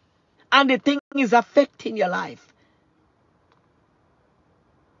 And the thing is affecting your life.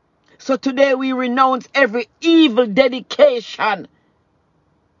 So today we renounce every evil dedication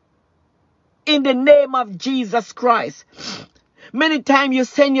in the name of Jesus Christ. Many times you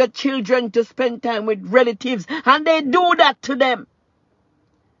send your children to spend time with relatives and they do that to them.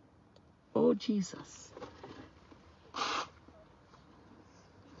 Oh, Jesus.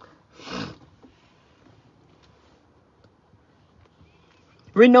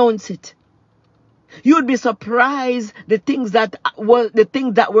 Renounce it. You'd be surprised the things that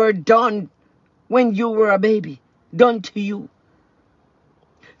were done when you were a baby, done to you.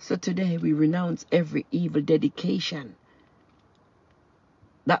 So today we renounce every evil dedication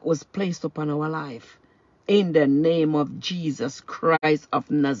that was placed upon our life in the name of Jesus Christ of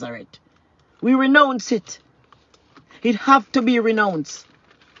Nazareth. We renounce it. It have to be renounced.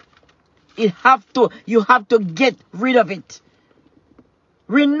 You have to get rid of it.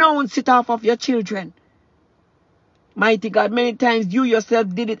 Renounce it off of your children. Mighty God, many times you yourself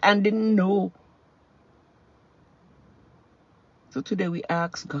did it and didn't know. So today we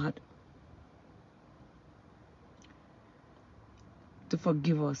ask God to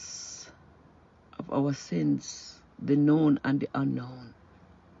forgive us of our sins, the known and the unknown.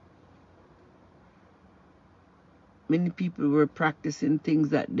 Many people were practicing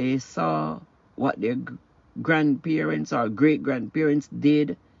things that they saw what their grandparents or great-grandparents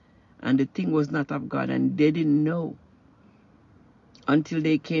did, and the thing was not of God, and they didn't know until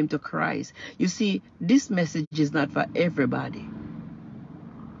they came to Christ. You see, this message is not for everybody.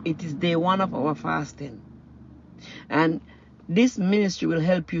 It is day one of our fasting. And this ministry will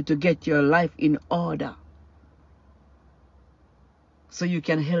help you to get your life in order so you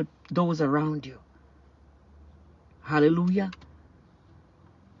can help those around you. Hallelujah.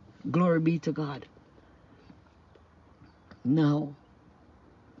 Glory be to God. Now,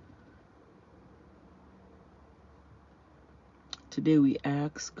 today we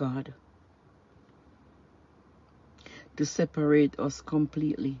ask God to separate us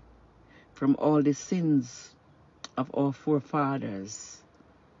completely from all the sins of our forefathers.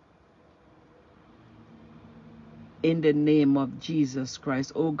 In the name of Jesus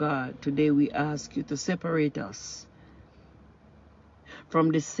Christ, oh God, today we ask you to separate us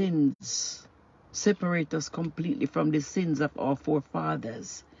from the sins. Separate us completely from the sins of our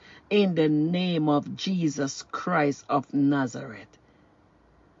forefathers. In the name of Jesus Christ of Nazareth.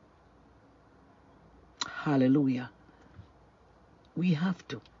 Hallelujah. We have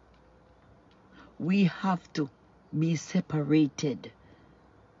to be separated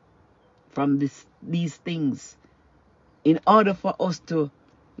from these things in order for us to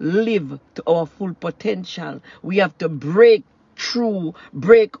live to our full potential. We have to break through,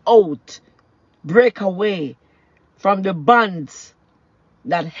 break out, break away from the bonds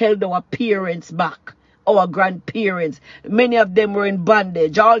that held our parents back, our grandparents. Many of them were in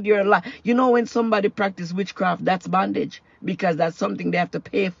bondage all their life. You know, when somebody practices witchcraft, that's bondage, because that's something they have to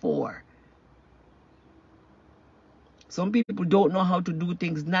pay for. Some people don't know how to do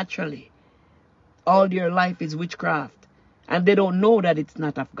things naturally. All their life is witchcraft, and they don't know that it's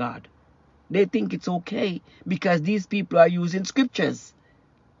not of God. They think it's okay because these people are using scriptures.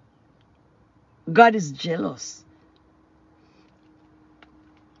 God is jealous.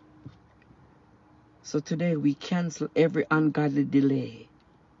 So today we cancel every ungodly delay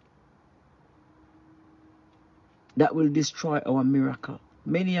that will destroy our miracle.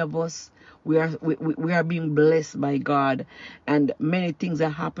 Many of us, we are being blessed by God, and many things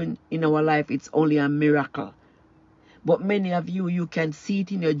that happen in our life, it's only a miracle. But many of you, you can see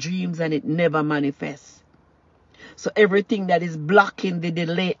it in your dreams and it never manifests. So everything that is blocking the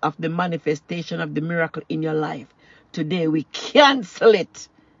delay of the manifestation of the miracle in your life, today we cancel it.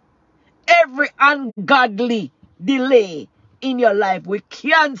 Every ungodly delay in your life, we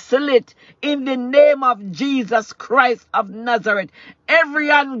cancel it in the name of Jesus Christ of Nazareth. Every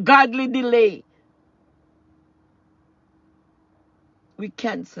ungodly delay, we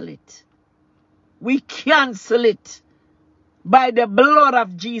cancel it. We cancel it by the blood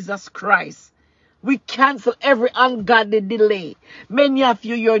of Jesus Christ. We cancel every ungodly delay. Many of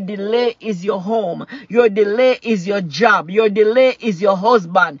you, your delay is your home. Your delay is your job. Your delay is your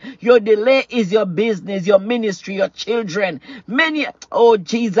husband. Your delay is your business, your ministry, your children. Many, oh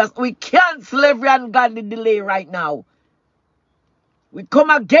Jesus, we cancel every ungodly delay right now. We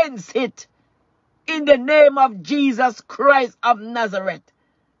come against it in the name of Jesus Christ of Nazareth.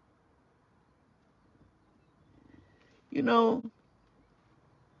 You know,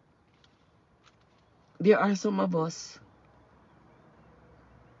 there are some of us,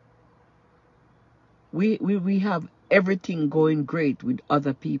 we have everything going great with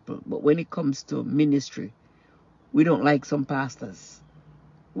other people, but when it comes to ministry, we don't like some pastors.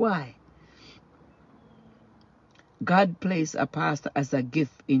 Why? God placed a pastor as a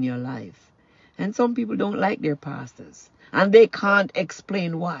gift in your life, and some people don't like their pastors, and they can't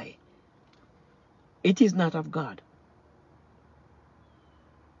explain why. It is not of God.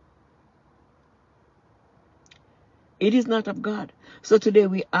 It is not of God. So today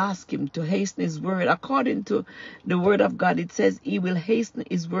we ask him to hasten his word. According to the word of God, it says he will hasten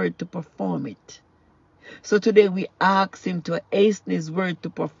his word to perform it. So today we ask him to hasten his word to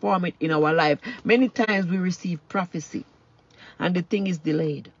perform it in our life. Many times we receive prophecy and the thing is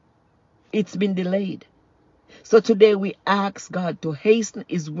delayed. It's been delayed. So today we ask God to hasten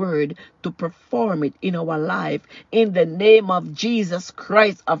his word to perform it in our life in the name of Jesus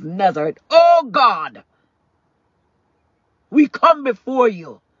Christ of Nazareth. Oh God, we come before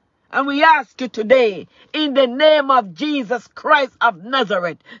you and we ask you today in the name of Jesus Christ of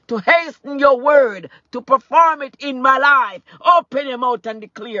Nazareth to hasten your word to perform it in my life. Open your mouth and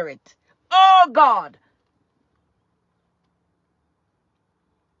declare it. Oh God.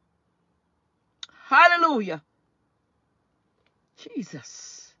 Hallelujah.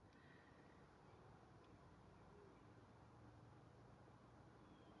 Jesus.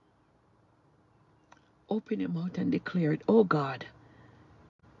 Open your mouth and declare it. Oh God.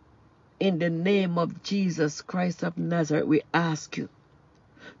 In the name of Jesus Christ of Nazareth, we ask you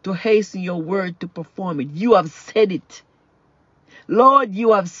to hasten your word to perform it. You have said it. Lord,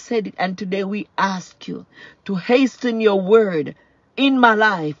 you have said it, and today we ask you to hasten your word in my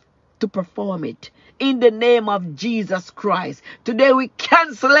life to perform it. In the name of Jesus Christ. Today we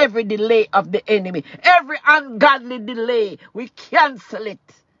cancel every delay of the enemy. Every ungodly delay, we cancel it.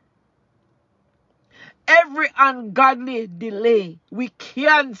 Every ungodly delay, we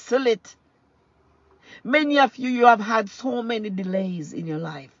cancel it. Many of you, you have had so many delays in your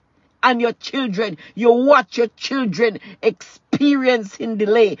life. And your children, you watch your children experiencing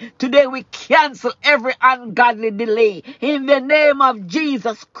delay. Today we cancel every ungodly delay. In the name of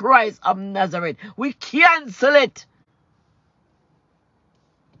Jesus Christ of Nazareth, we cancel it.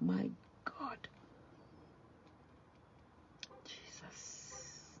 My God.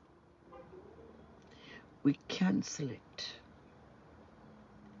 Jesus. We cancel it.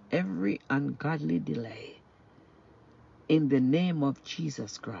 Every ungodly delay. In the name of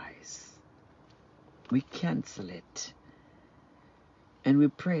Jesus Christ. We cancel it. And we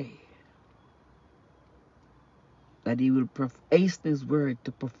pray that He will hasten His word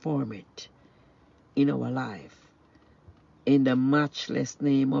to perform it in our life. In the matchless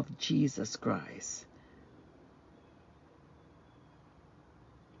name of Jesus Christ.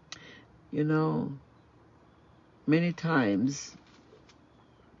 You know, many times,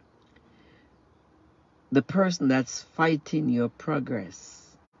 the person that's fighting your progress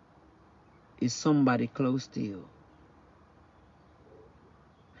is somebody close to you.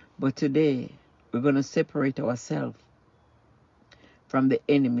 But today, we're going to separate ourselves from the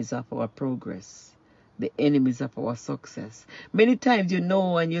enemies of our progress, the enemies of our success. Many times, you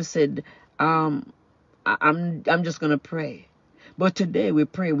know, and you said, I'm just going to pray. But today we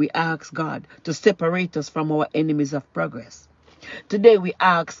pray, we ask God to separate us from our enemies of progress. Today we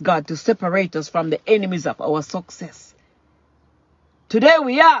ask God to separate us from the enemies of our success. Today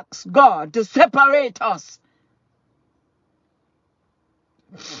we ask God to separate us.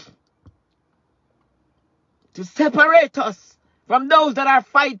 To separate us from those that are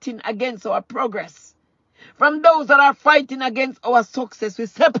fighting against our progress. From those that are fighting against our success. We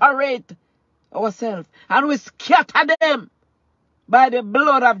separate ourselves and we scatter them by the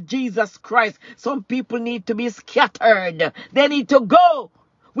blood of Jesus Christ. Some people need to be scattered. They need to go.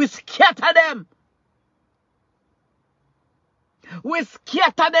 We scatter them. We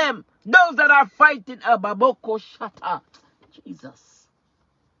scatter them. Those that are fighting Ababoko Shata. Jesus.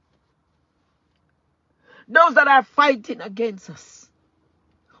 Those that are fighting against us.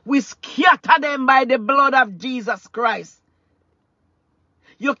 We scatter them by the blood of Jesus Christ.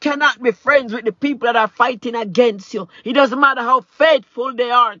 You cannot be friends with the people that are fighting against you. It doesn't matter how faithful they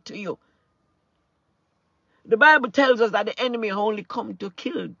are to you. The Bible tells us that the enemy only come to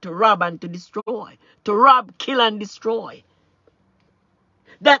kill, to rob, and to destroy. To rob, kill, and destroy.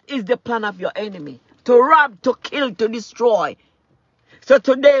 That is the plan of your enemy. To rob, to kill, to destroy. So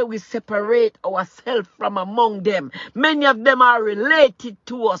today we separate ourselves from among them. Many of them are related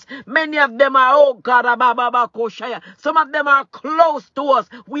to us. Many of them are, oh God, some of them are close to us.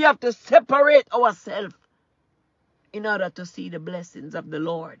 We have to separate ourselves in order to see the blessings of the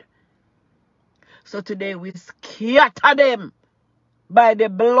Lord. So today we scatter them by the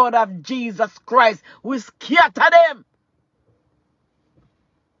blood of Jesus Christ. We scatter them.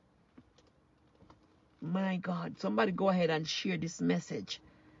 My God, somebody go ahead and share this message.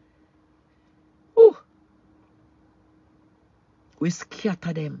 Ooh. We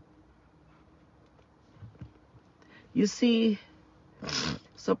scatter them. You see,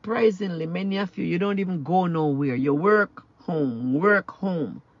 surprisingly, many of you don't even go nowhere. You work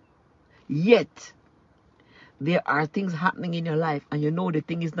home. Yet, there are things happening in your life and you know the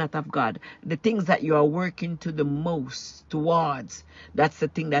thing is not of God. The things that you are working to the most towards, that's the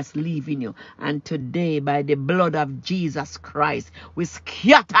thing that's leaving you. And today, by the blood of Jesus Christ, we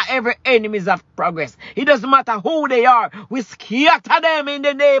scatter every enemies of progress. It doesn't matter who they are. We scatter them in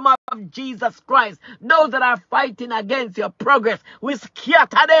the name of Jesus Christ. Those that are fighting against your progress, we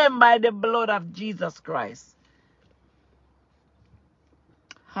scatter them by the blood of Jesus Christ.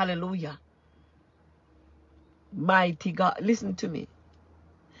 Hallelujah. Mighty God, listen to me.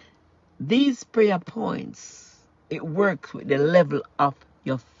 These prayer points, it works with the level of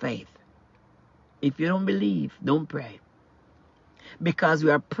your faith. If you don't believe, don't pray. Because we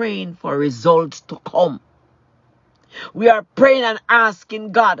are praying for results to come. We are praying and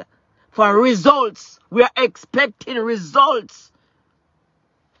asking God for results. We are expecting results.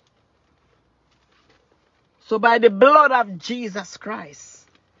 So by the blood of Jesus Christ,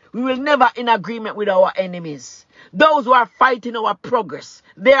 we will never in agreement with our enemies. Those who are fighting our progress,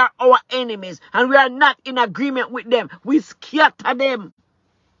 they are our enemies, and we are not in agreement with them. We scatter them.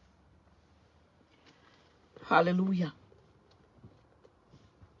 Hallelujah.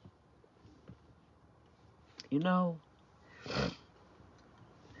 You know,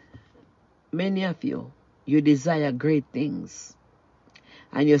 many of you, you desire great things.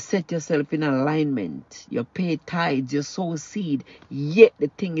 And you set yourself in alignment. You pay tithes, you sow seed, yet the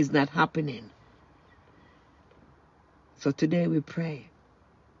thing is not happening. So today we pray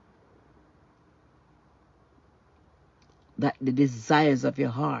that the desires of your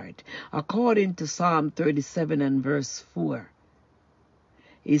heart, according to Psalm 37 and verse 4,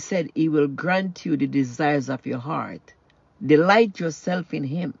 he said he will grant you the desires of your heart. Delight yourself in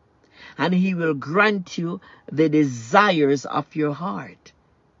him, and he will grant you the desires of your heart.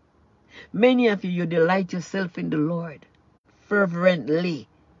 Many of you delight yourself in the Lord fervently,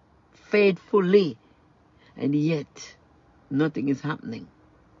 faithfully, and yet nothing is happening.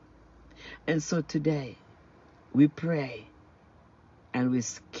 And so today we pray and we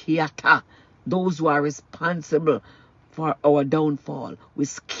scatter those who are responsible for our downfall. We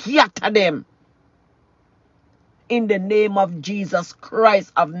scatter them in the name of Jesus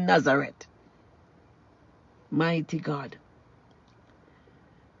Christ of Nazareth. Mighty God,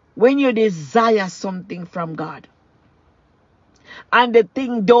 when you desire something from God and the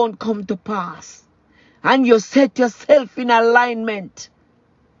thing don't come to pass and you set yourself in alignment,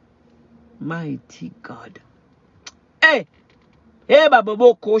 mighty God, hey,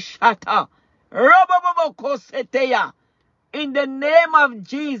 bababoko shata, robaboko seteya, in the name of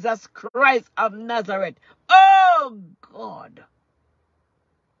Jesus Christ of Nazareth, oh God,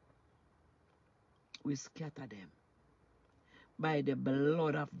 we scatter them by the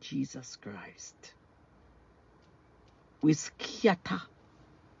blood of Jesus Christ. We scatter.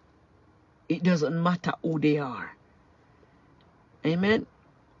 It doesn't matter who they are. Amen.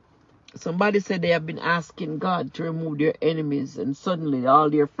 Somebody said they have been asking God to remove their enemies, and suddenly all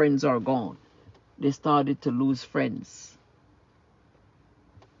their friends are gone. They started to lose friends.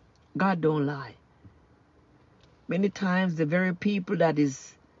 God don't lie. Many times the very people that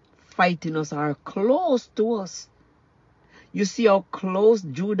is fighting us are close to us. You see how close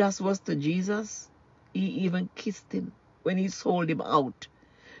Judas was to Jesus? He even kissed him when he sold him out.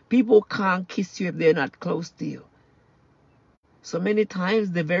 People can't kiss you if they're not close to you. So many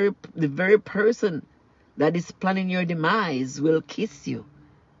times the very person that is planning your demise will kiss you.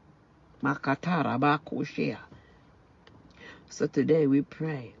 Makatara bakushia. So today we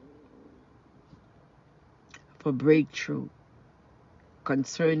pray for breakthrough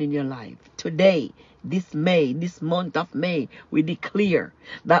concerning your life. Today, this month of May, we declare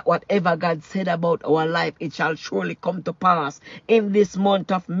that whatever God said about our life, it shall surely come to pass. In this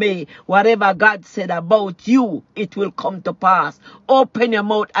month of May, whatever God said about you, it will come to pass. Open your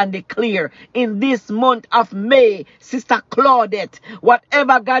mouth and declare. In this month of May, Sister Claudette,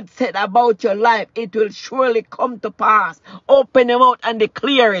 whatever God said about your life, it will surely come to pass. Open your mouth and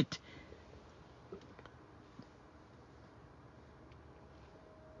declare it.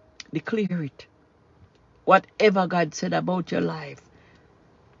 Declare it. Whatever God said about your life.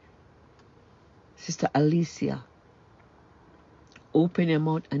 Sister Alicia, open your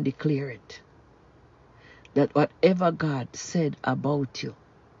mouth and declare it. That whatever God said about you,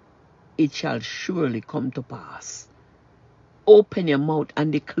 it shall surely come to pass. Open your mouth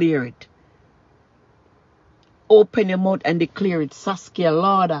and declare it. Open your mouth and declare it. Saskia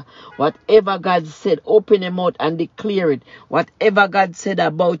Lauda, whatever God said, open your mouth and declare it. Whatever God said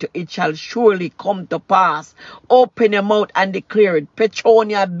about you, it shall surely come to pass. Open your mouth and declare it.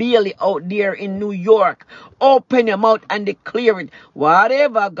 Petronia Bailey out there in New York, open your mouth and declare it.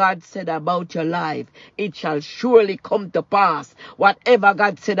 Whatever God said about your life, it shall surely come to pass. Whatever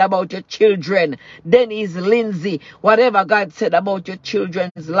God said about your children, Denise Lindsay, whatever God said about your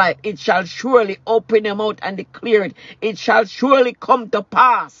children's life, it shall surely open your mouth and declare it. It shall surely come to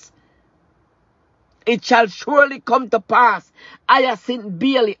pass. It shall surely come to pass. Hyacinth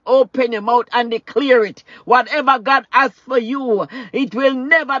Bailey, open your mouth and declare it. Whatever God has for you, it will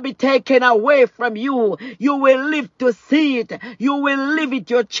never be taken away from you. You will live to see it. You will live it.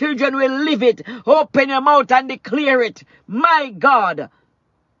 Your children will live it. Open your mouth and declare it. My God.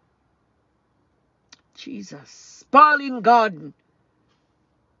 Jesus. Pauline Garden.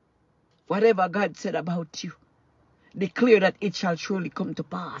 Whatever God said about you, declare that it shall surely come to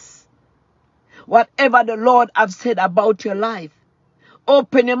pass. Whatever the Lord have said about your life,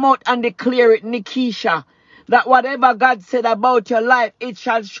 open your mouth and declare it, Nikisha, that whatever God said about your life, it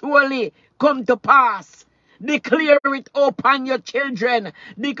shall surely come to pass. Declare it upon your children.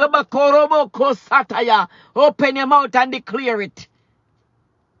 Open your mouth and declare it.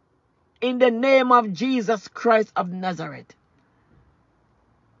 In the name of Jesus Christ of Nazareth.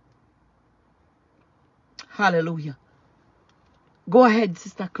 Hallelujah. Go ahead,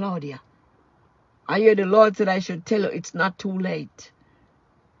 Sister Claudia. I hear the Lord said I should tell you it's not too late.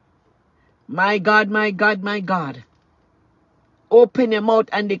 My God, my God, my God. Open your mouth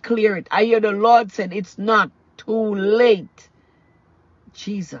and declare it. I hear the Lord said it's not too late.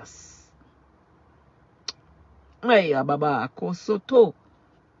 Jesus. Hey, Baba, Kosoto.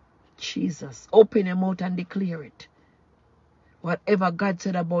 Jesus, open your mouth and declare it. Whatever God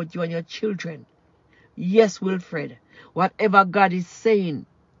said about you and your children. Yes, Wilfred. Whatever God is saying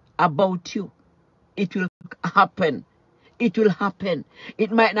about you, it will happen. It will happen.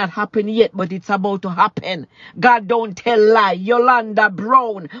 It might not happen yet, but it's about to happen. God don't tell lie. Yolanda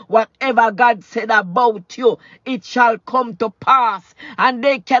Brown, whatever God said about you, it shall come to pass. And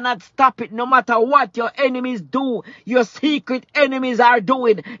they cannot stop it no matter what your enemies do, your secret enemies are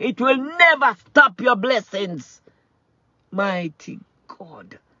doing. It will never stop your blessings. Mighty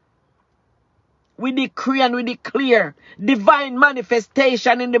God. We decree and we declare divine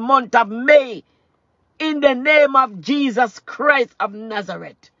manifestation in the month of May. In the name of Jesus Christ of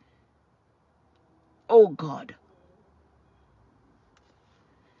Nazareth. Oh God.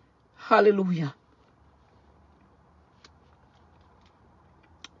 Hallelujah.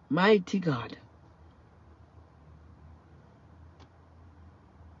 Mighty God.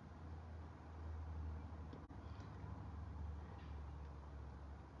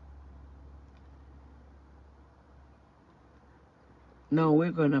 Now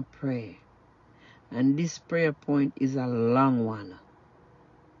we're going to pray. And this prayer point is a long one.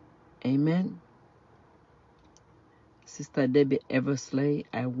 Amen. Sister Debbie Eversley,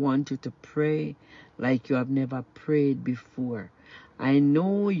 I want you to pray like you have never prayed before. I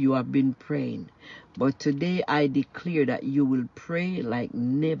know you have been praying, but today I declare that you will pray like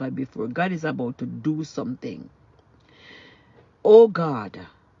never before. God is about to do something. Oh God,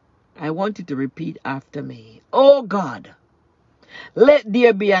 I want you to repeat after me. Oh God, let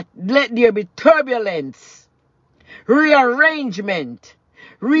there be turbulence, rearrangement,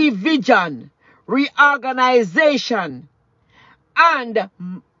 revision, reorganization, and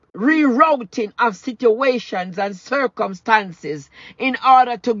rerouting of situations and circumstances in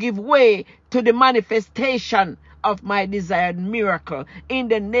order to give way to the manifestation of my desired miracle in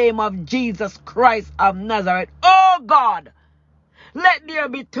the name of Jesus Christ of Nazareth. Oh God, let there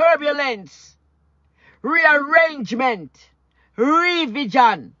be turbulence, rearrangement,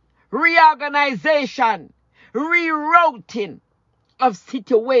 revision, reorganization, rerouting of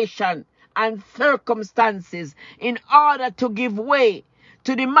situation and circumstances in order to give way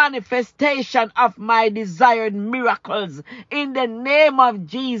to the manifestation of my desired miracles in the name of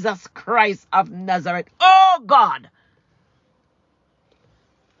Jesus Christ of Nazareth. Oh God,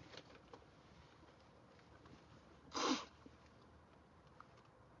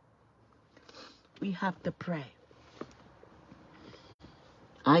 we have to pray.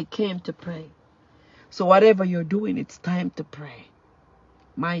 I came to pray. So whatever you're doing, it's time to pray.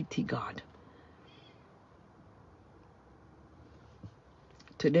 Mighty God.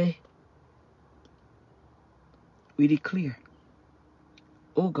 Today, we declare,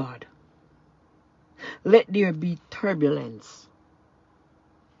 oh God, let there be turbulence.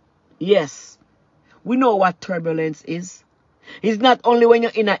 Yes, we know what turbulence is. It's not only when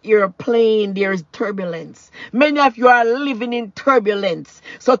you're in an airplane, there's turbulence. Many of you are living in turbulence.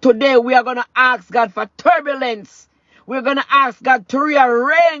 So today we are going to ask God for turbulence. We're going to ask God to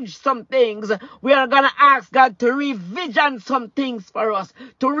rearrange some things. We are going to ask God to revision some things for us,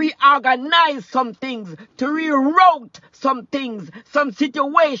 to reorganize some things, to reroute some things, some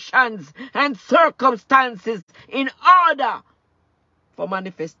situations and circumstances in order for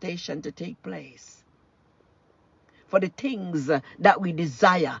manifestation to take place. For the things that we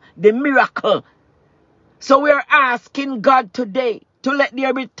desire, the miracle. So we're asking God today to let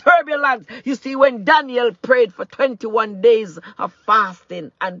there be turbulence. You see, when Daniel prayed for 21 days of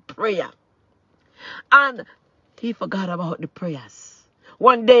fasting and prayer, and he forgot about the prayers.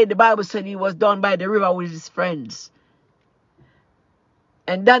 One day the Bible said he was down by the river with his friends,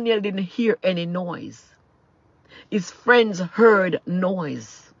 and Daniel didn't hear any noise. His friends heard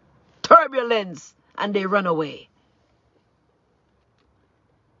noise, turbulence, and they run away.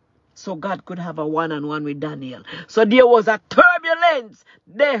 So God could have a one-on-one with Daniel. So there was a turbulence.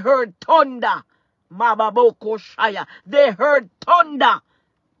 They heard thunder. Mababoko Shaya. They heard thunder.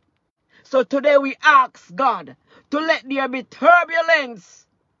 So today we ask God to let there be turbulence,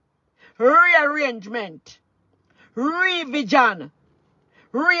 rearrangement, revision,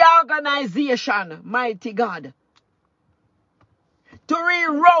 reorganization, mighty God, to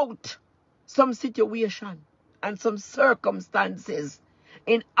reroute some situation and some circumstances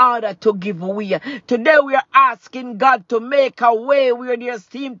in order to give way. Today we are asking God to make a way where there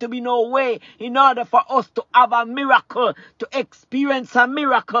seems to be no way in order for us to have a miracle, to experience a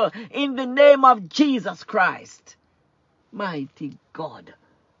miracle in the name of Jesus Christ. Mighty God.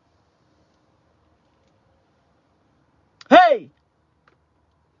 Hey!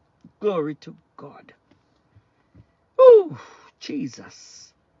 Glory to God. Oh,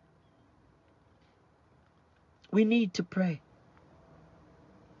 Jesus. We need to pray.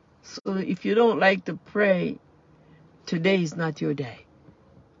 So if you don't like to pray, today is not your day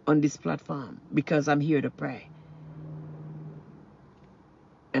on this platform, because I'm here to pray.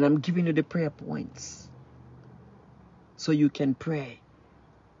 And I'm giving you the prayer points so you can pray.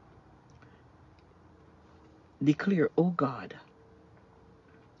 Declare, oh God,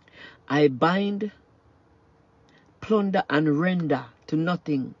 I bind, plunder, and render to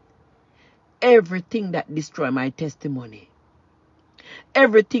nothing everything that destroy my testimony,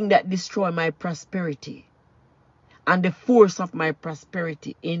 everything that destroy my prosperity, and the force of my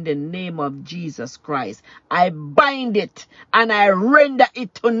prosperity in the name of Jesus Christ. I bind it and I render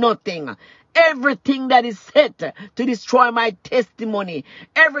it to nothing. Everything that is set to destroy my testimony,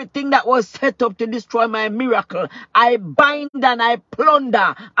 everything that was set up to destroy my miracle, I bind and I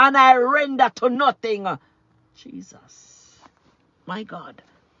plunder and I render to nothing. Jesus, my God.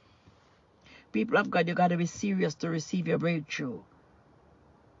 People of God, you got to be serious to receive your breakthrough.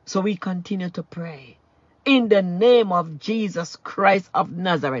 So we continue to pray. In the name of Jesus Christ of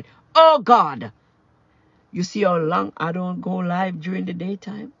Nazareth. Oh God. You see how long I don't go live during the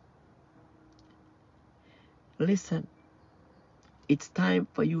daytime? Listen. It's time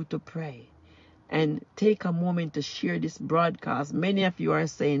for you to pray. And take a moment to share this broadcast. Many of you are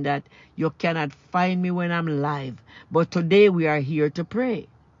saying that you cannot find me when I'm live. But today we are here to pray.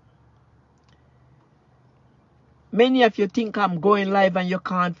 Many of you think I'm going live and you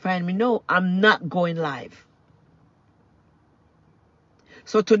can't find me. No, I'm not going live.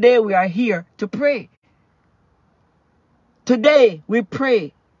 So today we are here to pray. Today we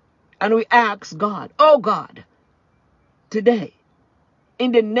pray and we ask God, oh God, today,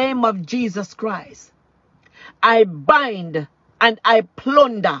 in the name of Jesus Christ, I bind and I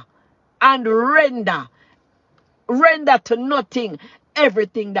plunder and render to nothing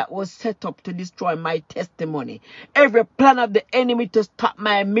everything that was set up to destroy my testimony. Every plan of the enemy to stop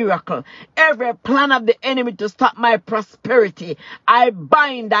my miracle. Every plan of the enemy to stop my prosperity. I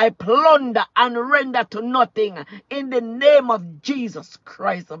bind, I plunder, and render to nothing in the name of Jesus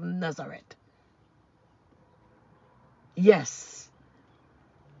Christ of Nazareth. Yes.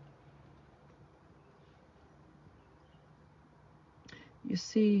 You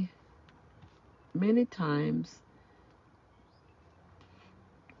see, many times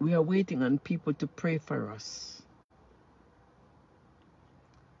we are waiting on people to pray for us.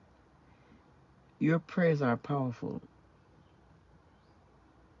 Your prayers are powerful.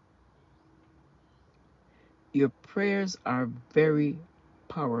 Your prayers are very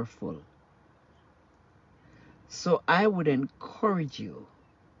powerful. So I would encourage you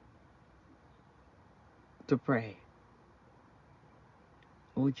to pray.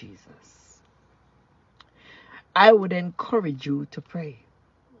 Oh, Jesus. I would encourage you to pray.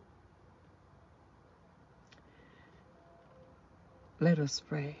 Let us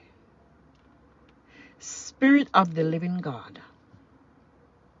pray. Spirit of the living God,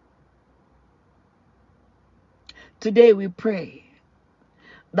 today we pray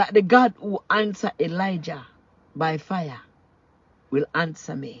that the God who answered Elijah by fire will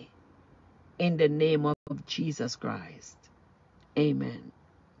answer me in the name of Jesus Christ. Amen.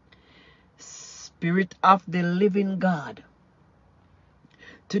 Spirit of the living God,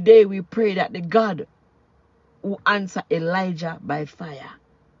 today we pray that the God who answered Elijah by fire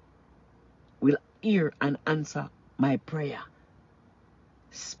will hear and answer my prayer.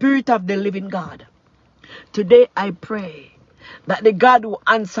 Spirit of the living God, today I pray that the God who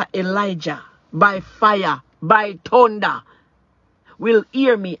answered Elijah by fire, by thunder, will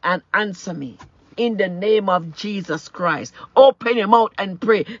hear me and answer me in the name of Jesus Christ. Open your mouth and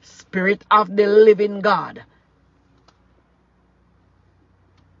pray. Spirit of the living God,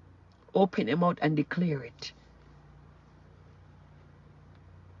 open your mouth and declare it.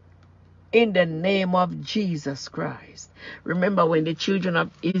 In the name of Jesus Christ. Remember when the children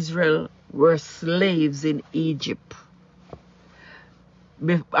of Israel were slaves in Egypt.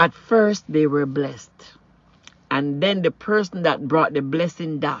 At first they were blessed. And then the person that brought the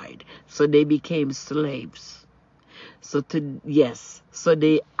blessing died. So they became slaves. So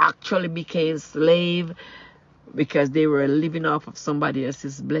they actually became slaves because they were living off of somebody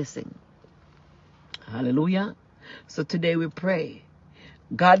else's blessing. Hallelujah. So today we pray.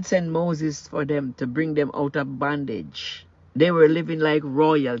 God sent Moses for them to bring them out of bondage. They were living like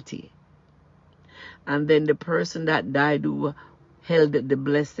royalty. And then the person that died who held the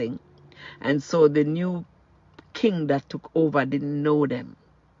blessing. And so the new king that took over didn't know them.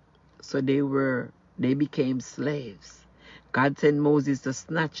 So they became slaves. God sent Moses to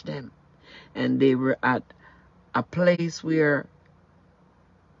snatch them. And they were at a place where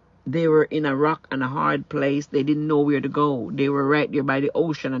they were in a rock and a hard place. They didn't know where to go. They were right there by the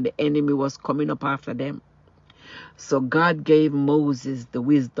ocean, and the enemy was coming up after them. So God gave Moses the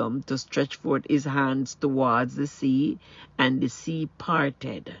wisdom to stretch forth his hands towards the sea, and the sea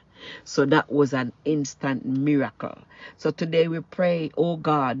parted. So that was an instant miracle. So today we pray, oh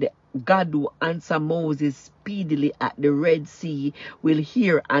God, God who answer Moses speedily at the Red Sea will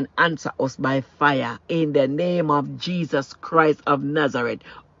hear and answer us by fire in the name of Jesus Christ of Nazareth.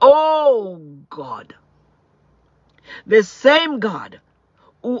 Oh God, the same God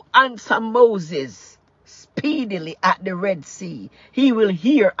who answered Moses speedily at the Red Sea, he will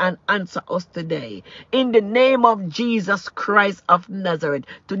hear and answer us today. In the name of Jesus Christ of Nazareth,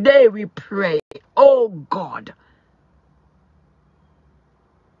 today we pray, oh God,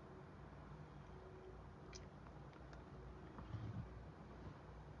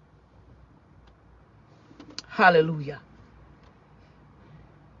 hallelujah,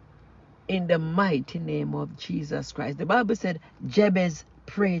 in the mighty name of Jesus Christ. The Bible said Jabez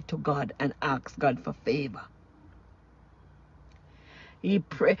prayed to God and asked God for favor.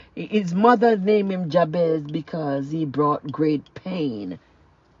 His mother named him Jabez because he brought great pain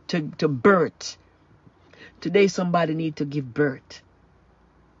to birth. Today somebody need to give birth.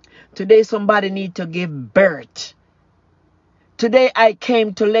 Today somebody need to give birth. Today I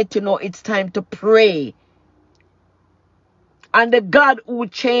came to let you know it's time to pray. And the God who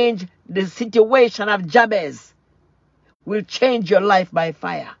changed the situation of Jabez will change your life by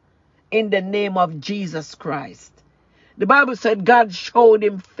fire. In the name of Jesus Christ. The Bible said God showed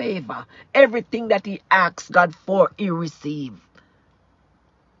him favor. Everything that he asked God for, he received.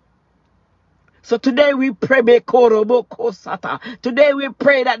 So today we pray, today we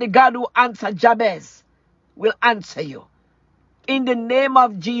pray that the God who answered Jabez will answer you. In the name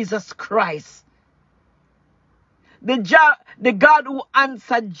of Jesus Christ. The God who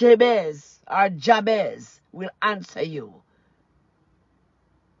answered Jabez will answer you.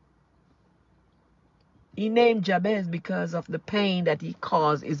 He named Jabez because of the pain that he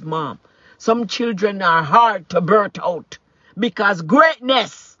caused his mom. Some children are hard to birth out because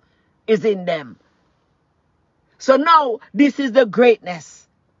greatness is in them. So now this is the greatness.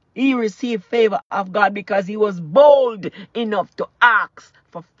 He received favor of God because he was bold enough to ask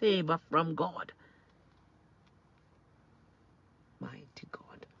for favor from God. Mighty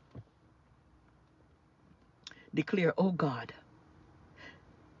God. Declare, oh God,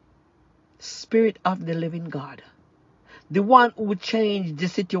 Spirit of the living God, the one who changed the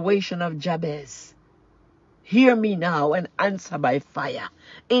situation of Jabez, hear me now and answer by fire.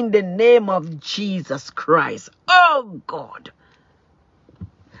 In the name of Jesus Christ. Oh God.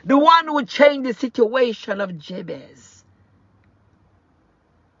 The one who changed the situation of Jabez.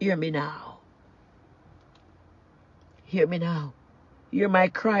 Hear me now. Hear me now. Hear my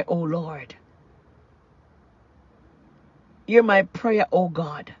cry, O Lord. Hear my prayer, O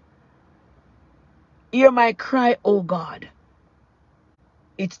God. Hear my cry, O God.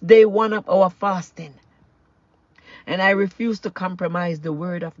 It's day 1 of our fasting. And I refuse to compromise the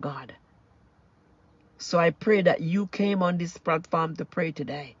word of God. So I pray that you came on this platform to pray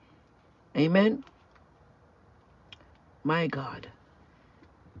today. Amen. My God.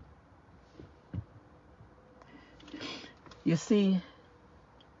 You see,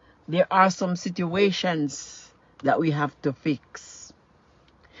 there are some situations that we have to fix.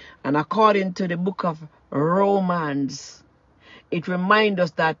 And according to the book of Romans, it reminds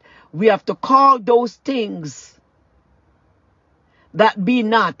us that we have to call those things that be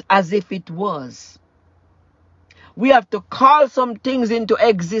not as if it was. We have to call some things into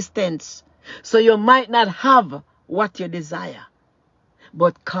existence. So you might not have what you desire,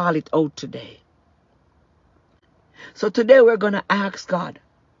 but call it out today. So today we're going to ask God,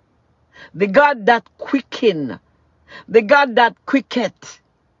 the God that quicken, the God that quicketh,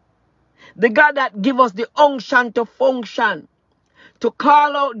 the God that give us the unction to function, to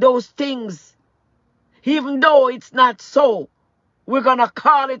call out those things, even though it's not so. We're going to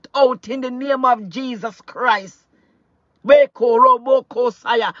call it out in the name of Jesus Christ. We're going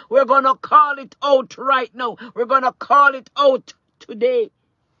to call it out right now. We're going to call it out today.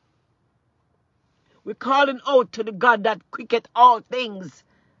 We're calling out to the God that quicketh all things.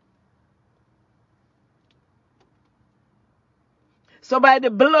 So by the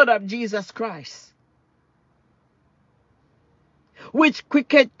blood of Jesus Christ, which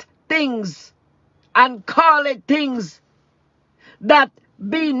quicketh things and calleth things that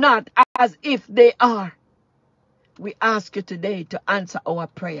be not as if they are, we ask you today to answer our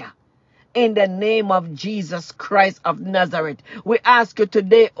prayer. In the name of Jesus Christ of Nazareth, we ask you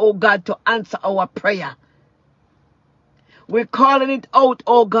today, oh God, to answer our prayer. We're calling it out,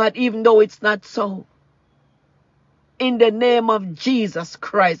 oh God, even though it's not so. In the name of Jesus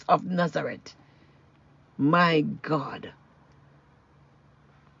Christ of Nazareth. My God.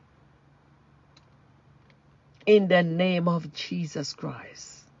 In the name of Jesus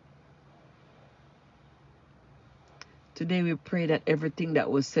Christ. Today we pray that everything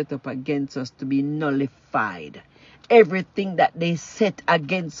that was set up against us to be nullified. Everything that they set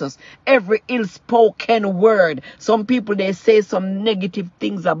against us, every ill-spoken word. Some people, they say some negative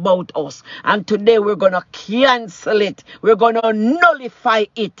things about us. And today we're going to cancel it. We're going to nullify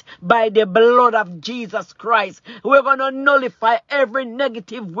it by the blood of Jesus Christ. We're going to nullify every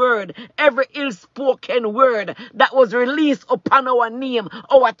negative word, every ill-spoken word that was released upon our name,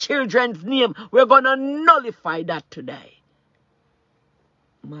 our children's name. We're going to nullify that today.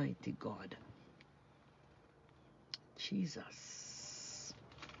 Mighty God. Jesus.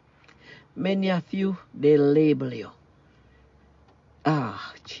 Many of you, they label you.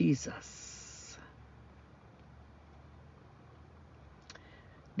 Ah, Jesus.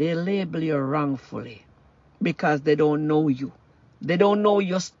 They label you wrongfully because they don't know you. They don't know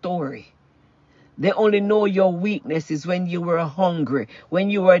your story. They only know your weaknesses when you were hungry, when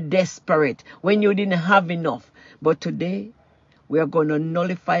you were desperate, when you didn't have enough. But today, we are going to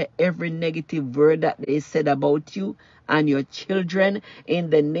nullify every negative word that they said about you and your children in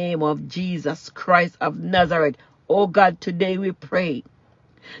the name of Jesus Christ of Nazareth. Oh God, today we pray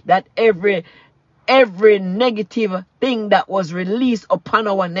that every negative thing that was released upon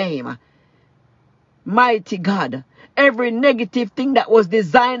our name, mighty God, every negative thing that was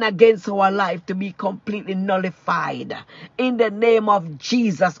designed against our life to be completely nullified in the name of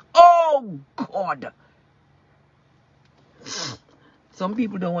Jesus. Oh God. Some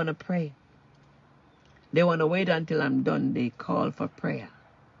people don't want to pray. They want to wait until I'm done. They call for prayer.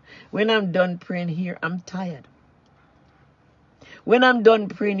 When I'm done praying here, I'm tired. When I'm done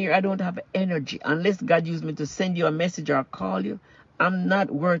praying here, I don't have energy. Unless God used me to send you a message or call you, I'm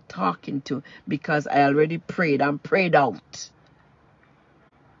not worth talking to because I already prayed. I'm prayed out.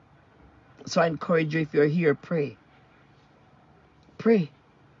 So I encourage you, if you're here, pray. Pray.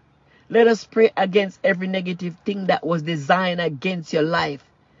 Let us pray against every negative thing that was designed against your life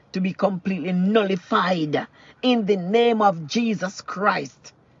to be completely nullified in the name of Jesus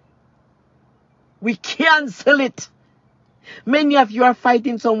Christ. We cancel it. Many of you are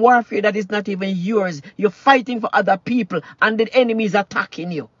fighting some warfare that is not even yours. You're fighting for other people and the enemy is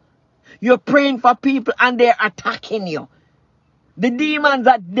attacking you. You're praying for people and they're attacking you. The demons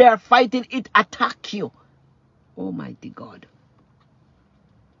that they're fighting, it attack you. Almighty God.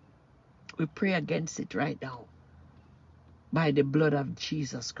 We pray against it right now by the blood of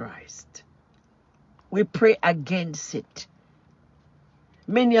Jesus Christ. We pray against it.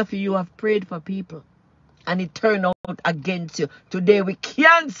 Many of you have prayed for people and it turned out against you. Today we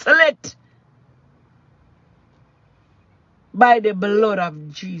cancel it by the blood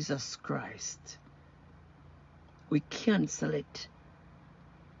of Jesus Christ. We cancel it.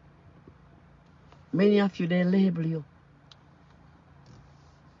 Many of you, they label you.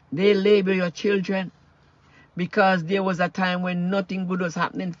 They label your children because there was a time when nothing good was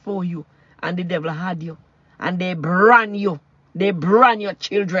happening for you and the devil had you. And they brand you. They brand your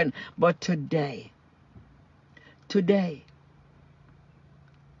children. But today,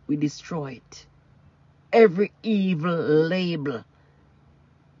 we destroy it. Every evil label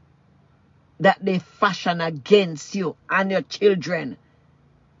that they fashion against you and your children,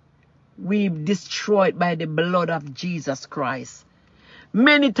 we destroy it by the blood of Jesus Christ.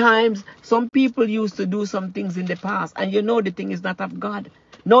 Many times, some people used to do some things in the past, and you know the thing is not of God.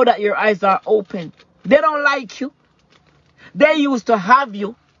 Know that your eyes are open. They don't like you. They used to have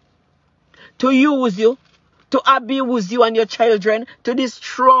you, to use you, to abuse you and your children, to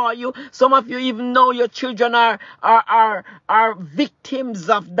destroy you. Some of you even know your children are victims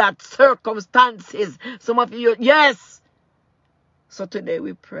of that circumstances. Some of you, yes. So today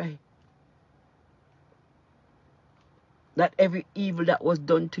we pray that every evil that was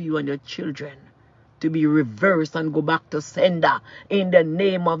done to you and your children to be reversed and go back to sender in the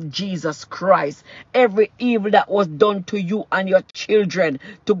name of Jesus Christ. Every evil that was done to you and your children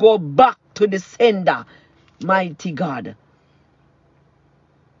to go back to the sender, mighty God.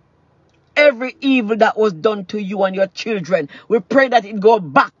 Every evil that was done to you and your children, we pray that it go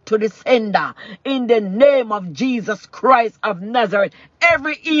back to the sender in the name of Jesus Christ of Nazareth.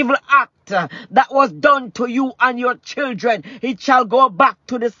 Every evil act that was done to you and your children, it shall go back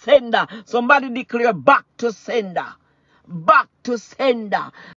to the sender. Somebody declare back to sender. back to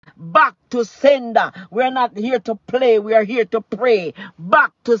sender. Back to sender. We're not here to play. We are here to pray.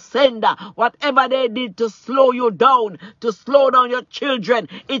 Back to sender. Whatever they did to slow you down, to slow down your children,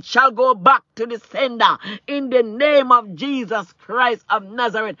 it shall go back to the sender. In the name of Jesus Christ of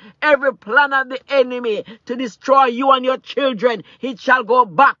Nazareth, every plan of the enemy to destroy you and your children, it shall go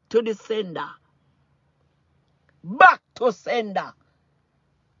back to the sender. Back to sender.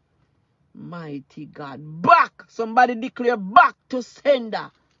 Mighty God. Back. Somebody declare back to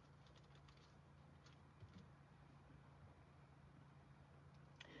sender.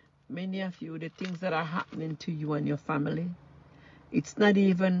 Many of you, the things that are happening to you and your family, it's not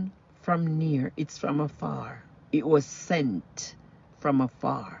even from near, it's from afar. It was sent from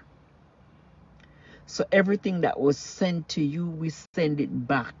afar. So everything that was sent to you, we send it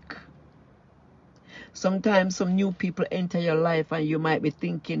back. Sometimes some new people enter your life and you might be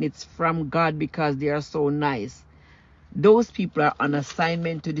thinking it's from God because they are so nice. Those people are on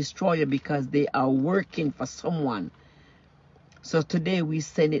assignment to destroy you because they are working for someone. So today we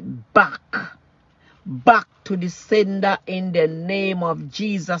send it back to the sender in the name of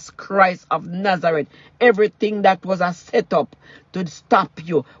Jesus Christ of Nazareth. Everything that was a setup to stop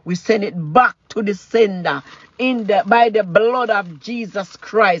you, we send it back to the sender by the blood of Jesus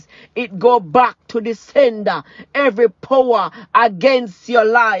Christ. It go back to the sender. Every power against your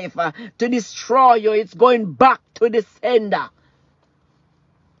life to destroy you, it's going back to the sender.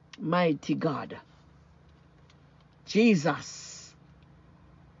 Mighty God. Jesus.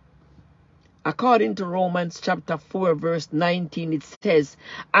 According to Romans chapter 4 verse 19, it says,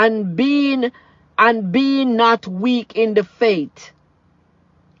 and being not weak in the faith,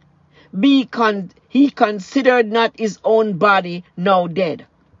 he considered not his own body now dead,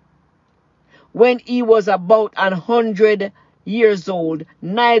 when he was about 100 years old,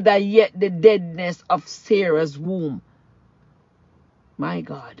 neither yet the deadness of Sarah's womb. My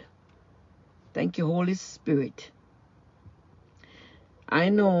God. Thank you, Holy Spirit. I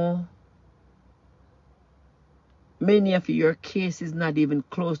know many of your case is not even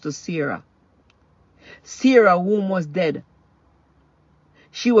close to Sarah. Sarah, womb was dead.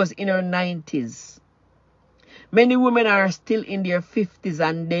 She was in her 90s. Many women are still in their 50s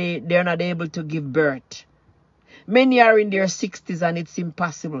and they're not able to give birth. Many are in their 60s and it's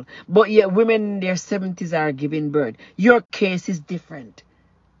impossible. But yet women in their 70s are giving birth. Your case is different.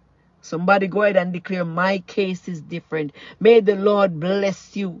 Somebody go ahead and declare, my case is different. May the Lord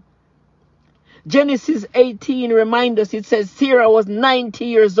bless you. Genesis 18 reminds us, it says Sarah was 90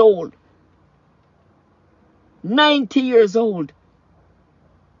 years old. 90 years old.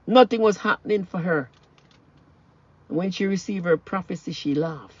 Nothing was happening for her. When she received her prophecy, she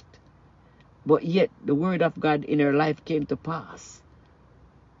laughed. But yet the word of God in her life came to pass.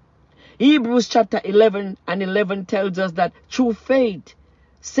 Hebrews chapter 11 and 11 tells us that through faith,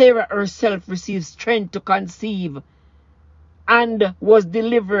 Sarah herself received strength to conceive and was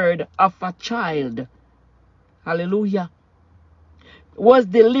delivered of a child. Hallelujah. Was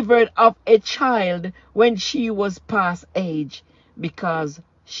delivered of a child when she was past age, because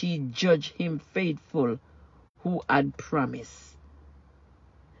she judged him faithful who had promised.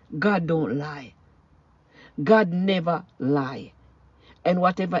 God don't lie. God never lie. And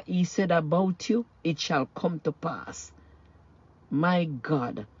whatever he said about you, it shall come to pass. My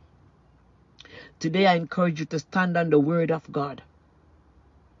God. Today I encourage you to stand on the word of God.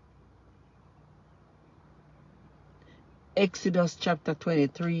 Exodus chapter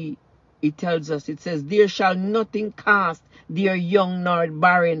 23, it tells us, it says, there shall nothing cast their young nor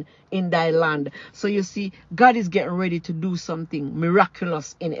barren in thy land. So you see, God is getting ready to do something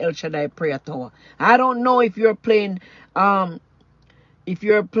miraculous in El Shaddai Prayer Tower. I don't know if you're playing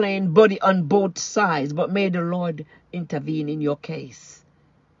body on both sides, but may the Lord intervene in your case.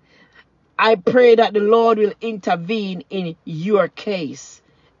 I pray that the Lord will intervene in your case.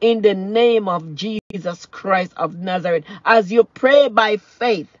 In the name of Jesus Christ of Nazareth. As you pray by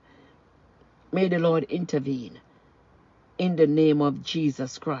faith, may the Lord intervene. In the name of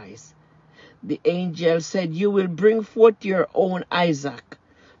Jesus Christ. The angel said, you will bring forth your own Isaac.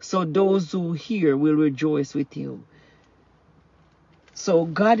 So those who hear will rejoice with you. So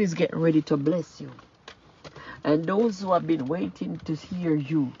God is getting ready to bless you. And those who have been waiting to hear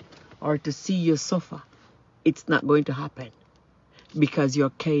you or to see you suffer, it's not going to happen. Because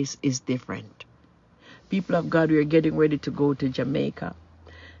your case is different. People of God, we are getting ready to go to Jamaica.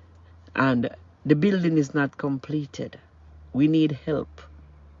 And the building is not completed. We need help.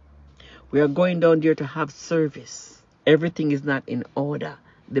 We are going down there to have service. Everything is not in order.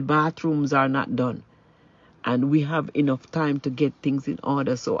 The bathrooms are not done. And we have enough time to get things in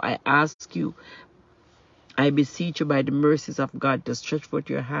order. So I ask you, I beseech you by the mercies of God to stretch forth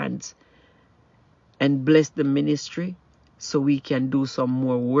your hands and bless the ministry so we can do some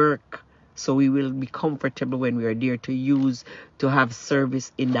more work, so we will be comfortable when we are there to have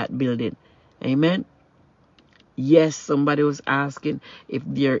service in that building. Amen. Yes, somebody was asking if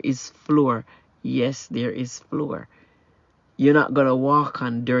there is floor. Yes, there is floor. You're not going to walk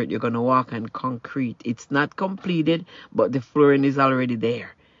on dirt. You're going to walk on concrete. It's not completed, but the flooring is already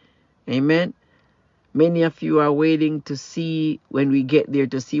there. Amen. Many of you are waiting to see when we get there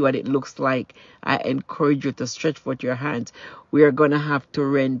to see what it looks like. I encourage you to stretch forth your hands. We are going to have to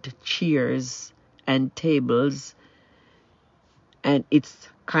rent chairs and tables. And it's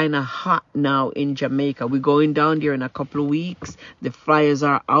kind of hot now in Jamaica. We're going down there in a couple of weeks. The flyers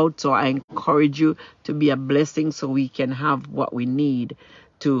are out, so I encourage you to be a blessing so we can have what we need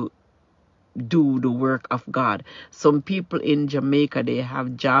to do the work of God. Some people in Jamaica, they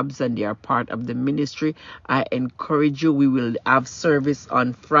have jobs and they are part of the ministry. I encourage you. We will have service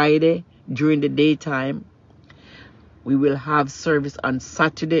on Friday during the daytime. We will have service on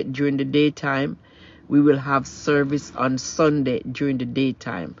Saturday during the daytime. We will have service on Sunday during the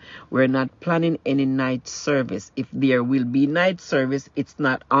daytime. We're not planning any night service. If there will be night service, it's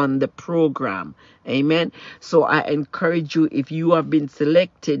not on the program. Amen. So I encourage you, if you have been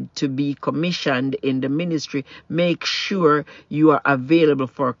selected to be commissioned in the ministry, make sure you are available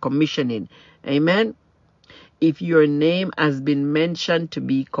for commissioning. Amen. If your name has been mentioned to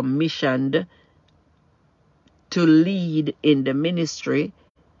be commissioned to lead in the ministry,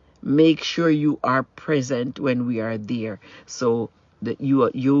 make sure you are present when we are there, so that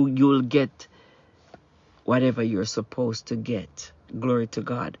you'll get whatever you're supposed to get. Glory to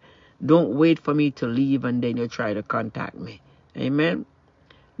God. Don't wait for me to leave and then you try to contact me. Amen.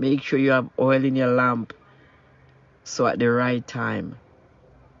 Make sure you have oil in your lamp, so at the right time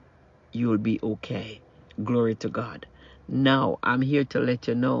you'll be okay. Glory to God. Now I'm here to let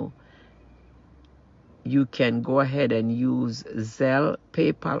you know you can go ahead and use Zelle,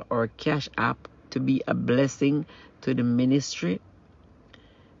 PayPal, or Cash App to be a blessing to the ministry.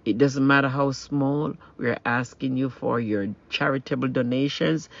 It doesn't matter how small. We are asking you for your charitable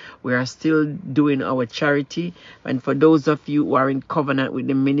donations. We are still doing our charity. And for those of you who are in covenant with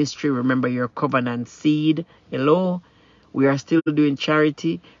the ministry, remember your covenant seed. Hello. We are still doing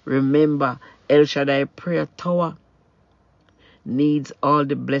charity. Remember, El Shaddai Prayer Tower needs all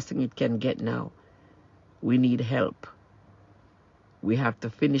the blessing it can get now. We need help. We have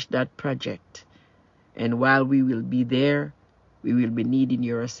to finish that project. And while we will be there, we will be needing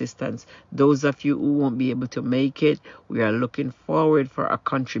your assistance. Those of you who won't be able to make it, we are looking forward for a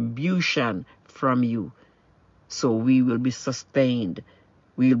contribution from you, so we will be sustained.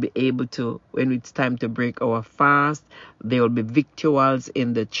 We will be able to, when it's time to break our fast, there will be victuals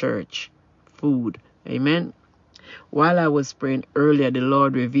in the church. Food. Amen. While I was praying earlier, the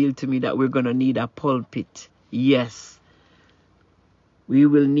Lord revealed to me that we're going to need a pulpit. Yes. We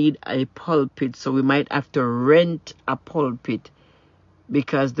will need a pulpit, so we might have to rent a pulpit,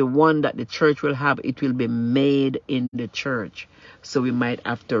 because the one that the church will have, it will be made in the church. So we might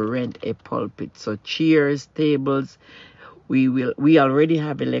have to rent a pulpit. So chairs, tables, we already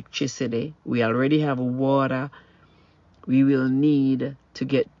have electricity. We already have water. We will need to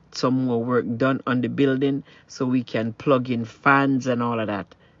get some more work done on the building so we can plug in fans and all of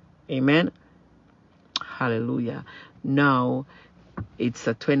that. Amen. Hallelujah. Now it's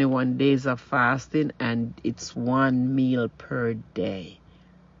a 21 days of fasting, and it's 1 meal per day,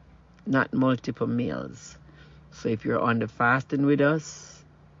 not multiple meals. So if you're on the fasting with us,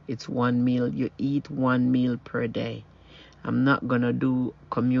 it's 1 meal. You eat 1 meal per day. I'm not gonna do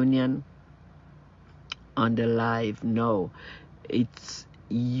communion on the live. No, it's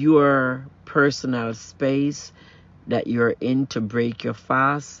your personal space that you're in to break your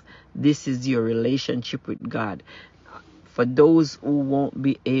fast. This is your relationship with God. For those who won't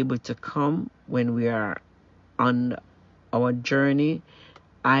be able to come when we are on our journey,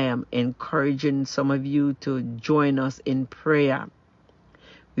 I am encouraging some of you to join us in prayer.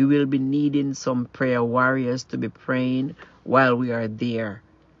 We will be needing some prayer warriors to be praying while we are there.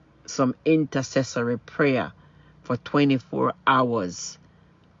 Some intercessory prayer for 24 hours.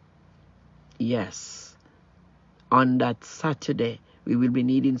 Yes. On that Saturday, we will be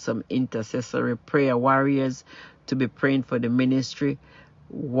needing some intercessory prayer warriors to be praying for the ministry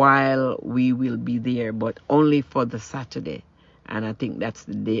while we will be there, but only for the Saturday. And I think that's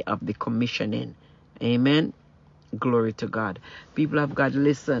the day of the commissioning. Amen. Glory to God. People of God,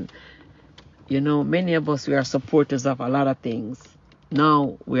 listen. You know, many of us, we are supporters of a lot of things.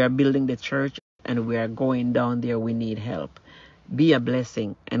 Now we are building the church and we are going down there. We need help. Be a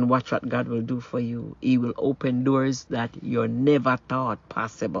blessing and watch what God will do for you. He will open doors that you never thought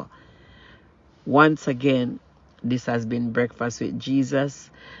possible. Once again, this has been Breakfast with Jesus.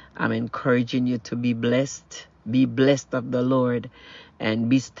 I'm encouraging you to be blessed. Be blessed of the Lord and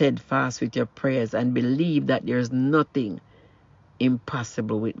be steadfast with your prayers and believe that there's nothing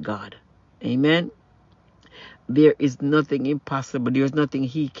impossible with God. Amen. There is nothing impossible. There's nothing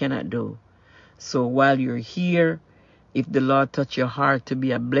He cannot do. So while you're here, if the Lord touch your heart to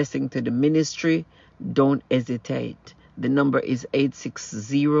be a blessing to the ministry, don't hesitate. The number is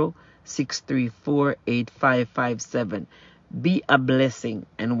 860-634-8557. Be a blessing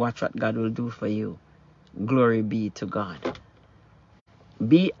and watch what God will do for you. Glory be to God.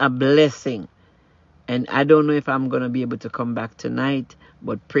 Be a blessing. And I don't know if I'm going to be able to come back tonight,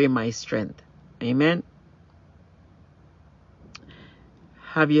 but pray my strength. Amen.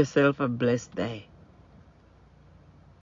 Have yourself a blessed day.